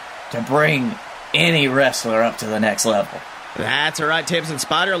do to bring any wrestler up to the next level. That's right, Tibbs. And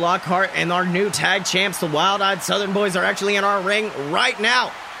Spider Lockhart and our new tag champs, the Wild-Eyed Southern Boys, are actually in our ring right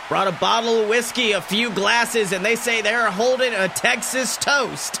now. Brought a bottle of whiskey, a few glasses, and they say they're holding a Texas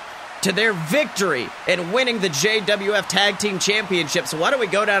toast to their victory in winning the JWF Tag Team Championship. So why don't we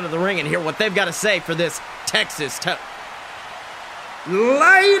go down to the ring and hear what they've got to say for this Texas toast.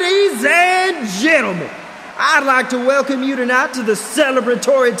 Ladies and gentlemen, I'd like to welcome you tonight to the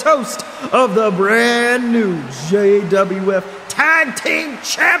celebratory toast of the brand new JWF Tag Team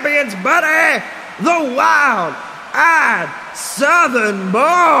Champions, buddy, the Wild-Eyed Southern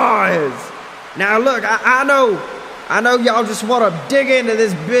Boys. Now look, I know y'all just want to dig into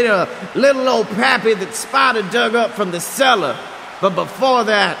this bit of little old pappy that Spider dug up from the cellar. But before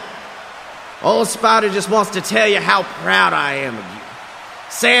that, old Spider just wants to tell you how proud I am of you.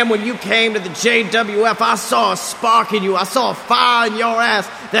 Sam, when you came to the JWF, I saw a spark in you. I saw a fire in your ass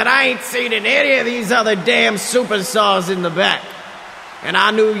that I ain't seen in any of these other damn superstars in the back. And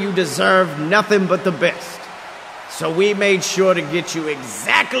I knew you deserved nothing but the best. So we made sure to get you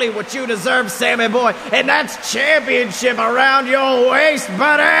exactly what you deserve, Sammy boy, and that's championship around your waist,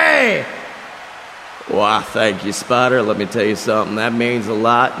 buddy! Why, thank you, Spider. Let me tell you something. That means a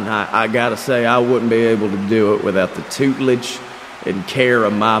lot, and I gotta say, I wouldn't be able to do it without the tutelage and care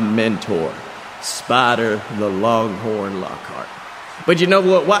of my mentor, Spider the Longhorn Lockhart. But you know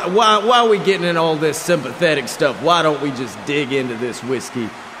what? Why are we getting in all this sympathetic stuff? Why don't we just dig into this whiskey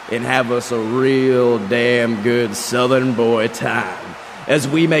and have us a real damn good Southern boy time as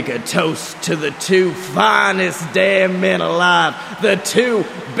we make a toast to the two finest damn men alive, the two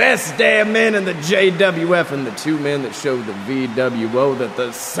best damn men in the JWF, and the two men that showed the VWO that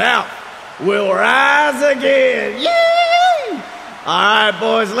the South will rise again. Yay! All right,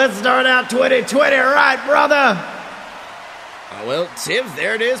 boys, let's start out 2020 right, brother. Well, Tibbs,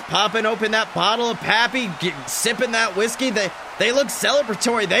 there it is, popping open that bottle of Pappy, sipping that whiskey. They look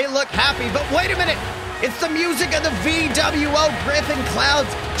celebratory, they look happy, but wait a minute. It's the music of the VWO, Griffin Clouds,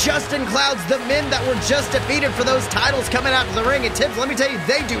 Justin Clouds, the men that were just defeated for those titles coming out to the ring. And Tibbs, let me tell you,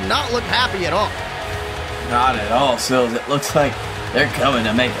 they do not look happy at all. Not at all, Sills. It looks like they're coming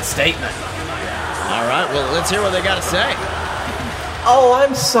to make a statement. All right, well, let's hear what they got to say. Oh,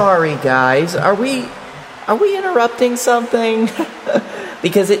 I'm sorry, guys. Are we interrupting something?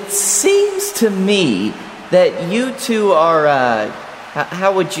 Because it seems to me that you two are,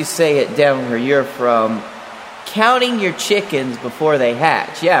 how would you say it down where you're from? Counting your chickens before they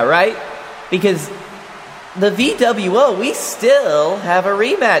hatch. Yeah, right? Because the VWO, we still have a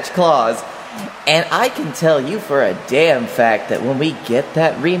rematch clause. And I can tell you for a damn fact that when we get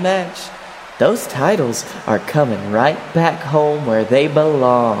that rematch, those titles are coming right back home where they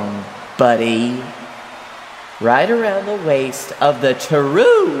belong, buddy. Right around the waist of the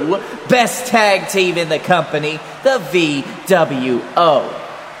true best tag team in the company, the VWO.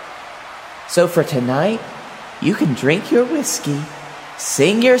 So for tonight, you can drink your whiskey,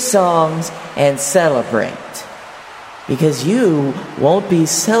 sing your songs, and celebrate. Because you won't be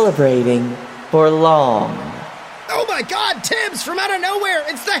celebrating for long. Oh my God, Tibbs, from out of nowhere,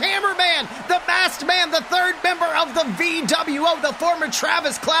 it's the Hammerman, the Masked Man, the third member of the VWO, the former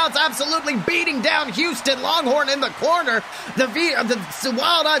Travis Clouds, absolutely beating down Houston Longhorn in the corner. The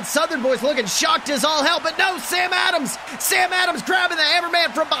Wild-Eyed Southern Boys looking shocked as all hell, but no, Sam Adams grabbing the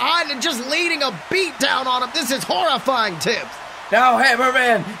Hammerman from behind and just leading a beat down on him. This is horrifying, Tibbs. Now,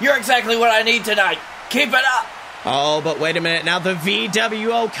 Hammerman, you're exactly what I need tonight. Keep it up. Oh, but wait a minute. Now the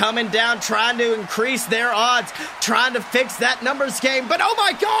VWO coming down, trying to increase their odds, trying to fix that numbers game. But oh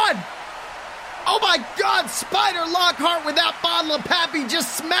my God, Spider Lockhart with that bottle of Pappy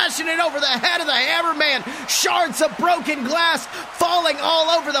just smashing it over the head of the Hammerman. Shards of broken glass falling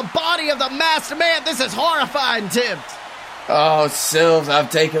all over the body of the Masked Man. This is horrifying, Tibbs. Oh, Sills, I've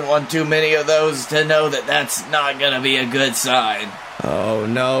taken one too many of those to know that that's not going to be a good sign. Oh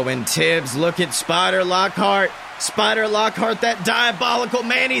no, and Tibbs, look at Spider Lockhart. Spider Lockhart, that diabolical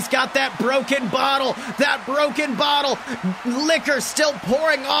man, he's got that broken bottle, liquor still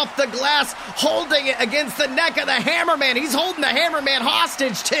pouring off the glass, holding it against the neck of the Hammerman. He's holding the Hammerman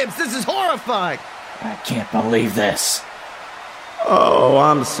hostage, Tibbs. This is horrifying. I can't believe this. Oh,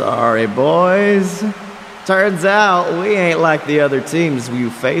 I'm sorry, boys. Turns out we ain't like the other teams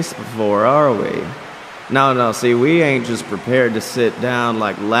we've faced before, are we? No, see, we ain't just prepared to sit down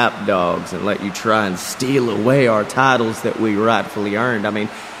like lapdogs and let you try and steal away our titles that we rightfully earned. I mean,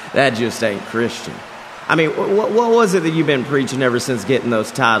 that just ain't Christian. I mean, what was it that you've been preaching ever since getting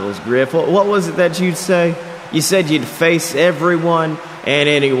those titles, Griff? What was it that you'd say? You said you'd face everyone and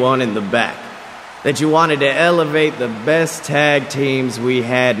anyone in the back. That you wanted to elevate the best tag teams we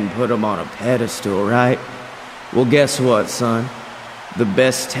had and put them on a pedestal, right? Well, guess what, son? The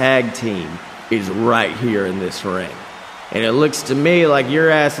best tag team is right here in this ring. And it looks to me like your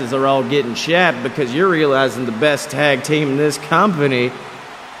asses are all getting chapped because you're realizing the best tag team in this company,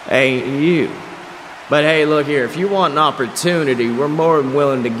 ain't you. But hey, look here, if you want an opportunity, we're more than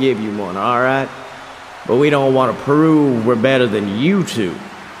willing to give you one, alright? But we don't want to prove we're better than you two.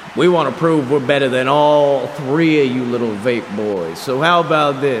 We want to prove we're better than all three of you little vape boys. So how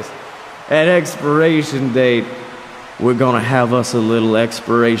about this? At expiration date, we're gonna have us a little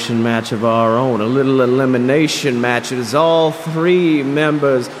expiration match of our own, a little elimination match as all three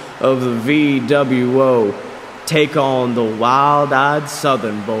members of the VWO take on the Wild-Eyed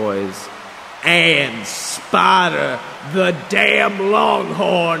Southern Boys and Spider the damn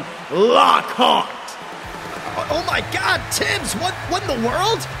Longhorn Lockhart. Oh my God, Tibbs, what in the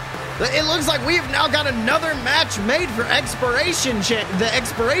world? It looks like we have now got another match made for the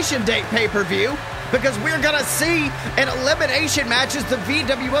expiration date pay-per-view, because we're gonna see an elimination match as the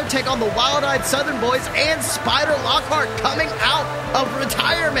VWO take on the Wild-Eyed Southern Boys and Spider Lockhart coming out of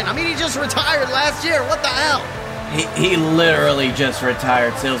retirement. I mean, he just retired last year. What the hell? He literally just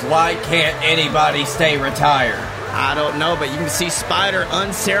retired, Sills. Why can't anybody stay retired? I don't know, but you can see Spider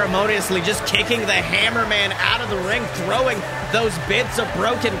unceremoniously just kicking the Hammerman out of the ring, throwing those bits of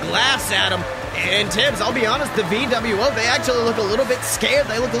broken glass at him. And Tibbs, I'll be honest, the VWO, they actually look a little bit scared.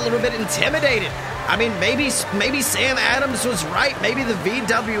 They look a little bit intimidated. I mean, maybe Sam Adams was right. Maybe the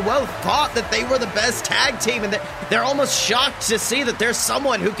VWO thought that they were the best tag team, and they're almost shocked to see that there's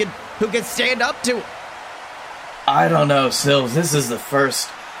someone who could stand up to them. I don't know, Sills. This is the first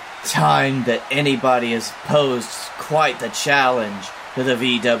time that anybody has posed quite the challenge to the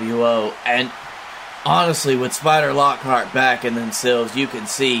VWO, and honestly, with Spider Lockhart back in themselves, you can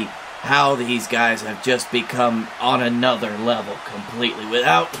see how these guys have just become on another level completely.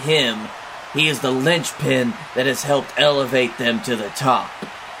 Without him, he is the linchpin that has helped elevate them to the top.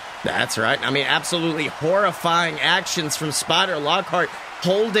 That's right. I mean, absolutely horrifying actions from Spider Lockhart,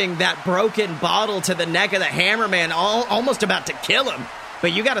 holding that broken bottle to the neck of the Hammerman, almost about to kill him.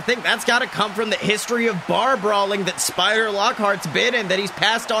 But you got to think that's got to come from the history of bar brawling that Spider Lockhart's been in, that he's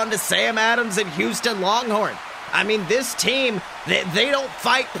passed on to Sam Adams and Houston Longhorn. I mean, this team, they don't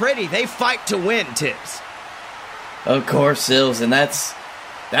fight pretty. They fight to win, Tibbs. Of course, Sills, and that's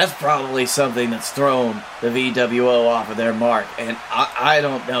probably something that's thrown the VWO off of their mark. And I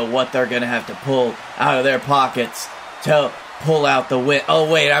don't know what they're going to have to pull out of their pockets to pull out the win.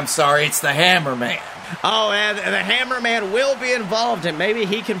 Oh, wait, I'm sorry, it's the Hammerman. Oh, and the Hammerman will be involved, and maybe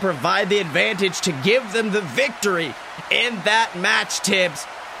he can provide the advantage to give them the victory in that match, Tibbs.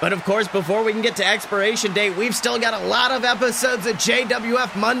 But of course, before we can get to expiration date, we've still got a lot of episodes of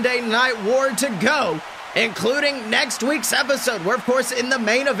JWF Monday Night War to go, including next week's episode, where, of course, in the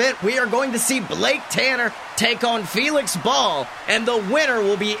main event, we are going to see Blake Tanner take on Felix Ball, and the winner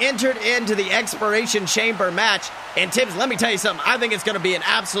will be entered into the Expiration Chamber match. And Tibbs, let me tell you something, I think it's going to be an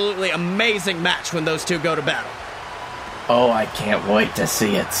absolutely amazing match when those two go to battle. Oh, I can't wait to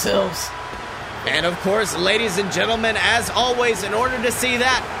see it, Sills. And of course, ladies and gentlemen, as always, in order to see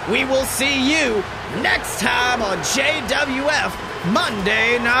that, we will see you next time on JWF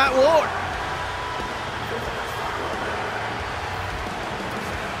Monday Night War.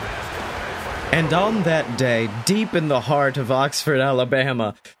 And on that day, deep in the heart of Oxford,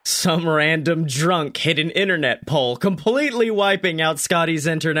 Alabama, some random drunk hit an internet poll, completely wiping out Scotty's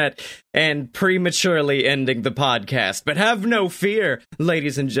internet and prematurely ending the podcast. But have no fear,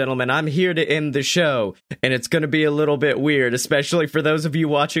 ladies and gentlemen, I'm here to end the show, and it's going to be a little bit weird, especially for those of you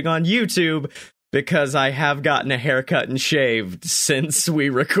watching on YouTube, because I have gotten a haircut and shaved since we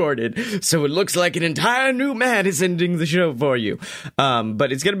recorded, so it looks like an entire new man is ending the show for you.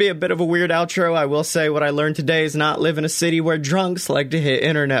 But it's going to be a bit of a weird outro. I will say what I learned today is not live in a city where drunks like to hit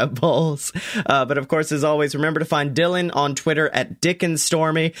internet polls. But of course, as always, remember to find Dylan on Twitter at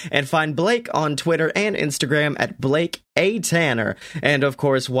DickenStormy, and find Blake on Twitter and Instagram at Blake A. Tanner. And of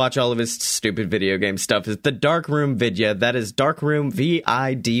course, watch all of his stupid video game stuff. It's the Darkroom Vidya. That is Darkroom Vidya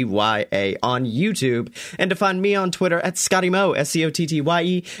on YouTube. And to find me on Twitter at ScottyMo,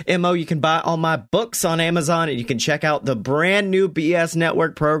 SCOTTYEMO. You can buy all my books on Amazon, and you can check out the brand new BS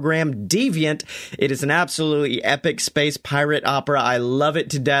Network program, Deviant. It is an absolutely epic space pirate opera. I love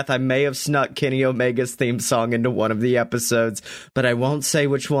it to death. I may have snuck Kenny Omega's theme song into one of the episodes, but I won't say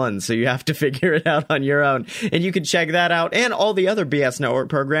which one, so you have to figure it out on your own. And you can check that out and all the other BS Network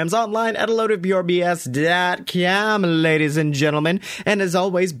programs online at aloadofpurebs.com, ladies and gentlemen. And as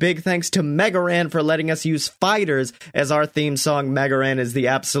always, big thanks to Mega Megaran for letting us use Fighters as our theme song. Megaran is the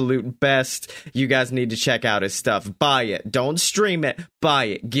absolute best. You guys need to check out his stuff. Buy it. Don't stream it. Buy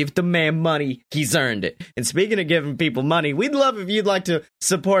it. Give the man money. He's earned it. And speaking of giving people money, we'd love if you'd like to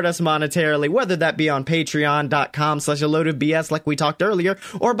support us monetarily, whether that be on patreon.com/aloadofbs like we talked earlier,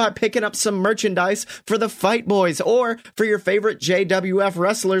 or by picking up some merchandise for the Fight Boys, or for your favorite JWF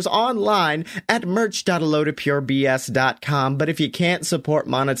wrestlers online at merch.aloadofpurebs.com. But if you can't support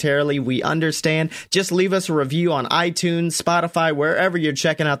monetarily, we understand. Just leave us a review on iTunes, Spotify, wherever you're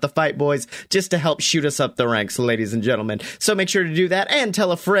checking out the Fight Boys, just to help shoot us up the ranks, ladies and gentlemen. So make sure to do that and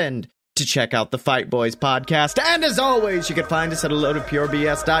tell a friend to check out the Fight Boys podcast. And as always, you can find us at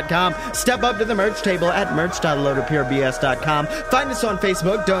aloadofpurebs.com. Step up to the merch table at merch.aloadofpurebs.com. Find us on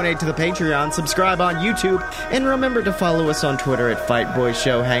Facebook, donate to the Patreon, subscribe on YouTube, and remember to follow us on Twitter at Fight Boy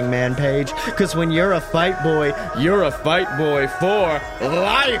Show Hangman Page, because when you're a Fight Boy, you're a Fight Boy for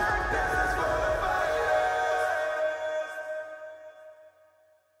life!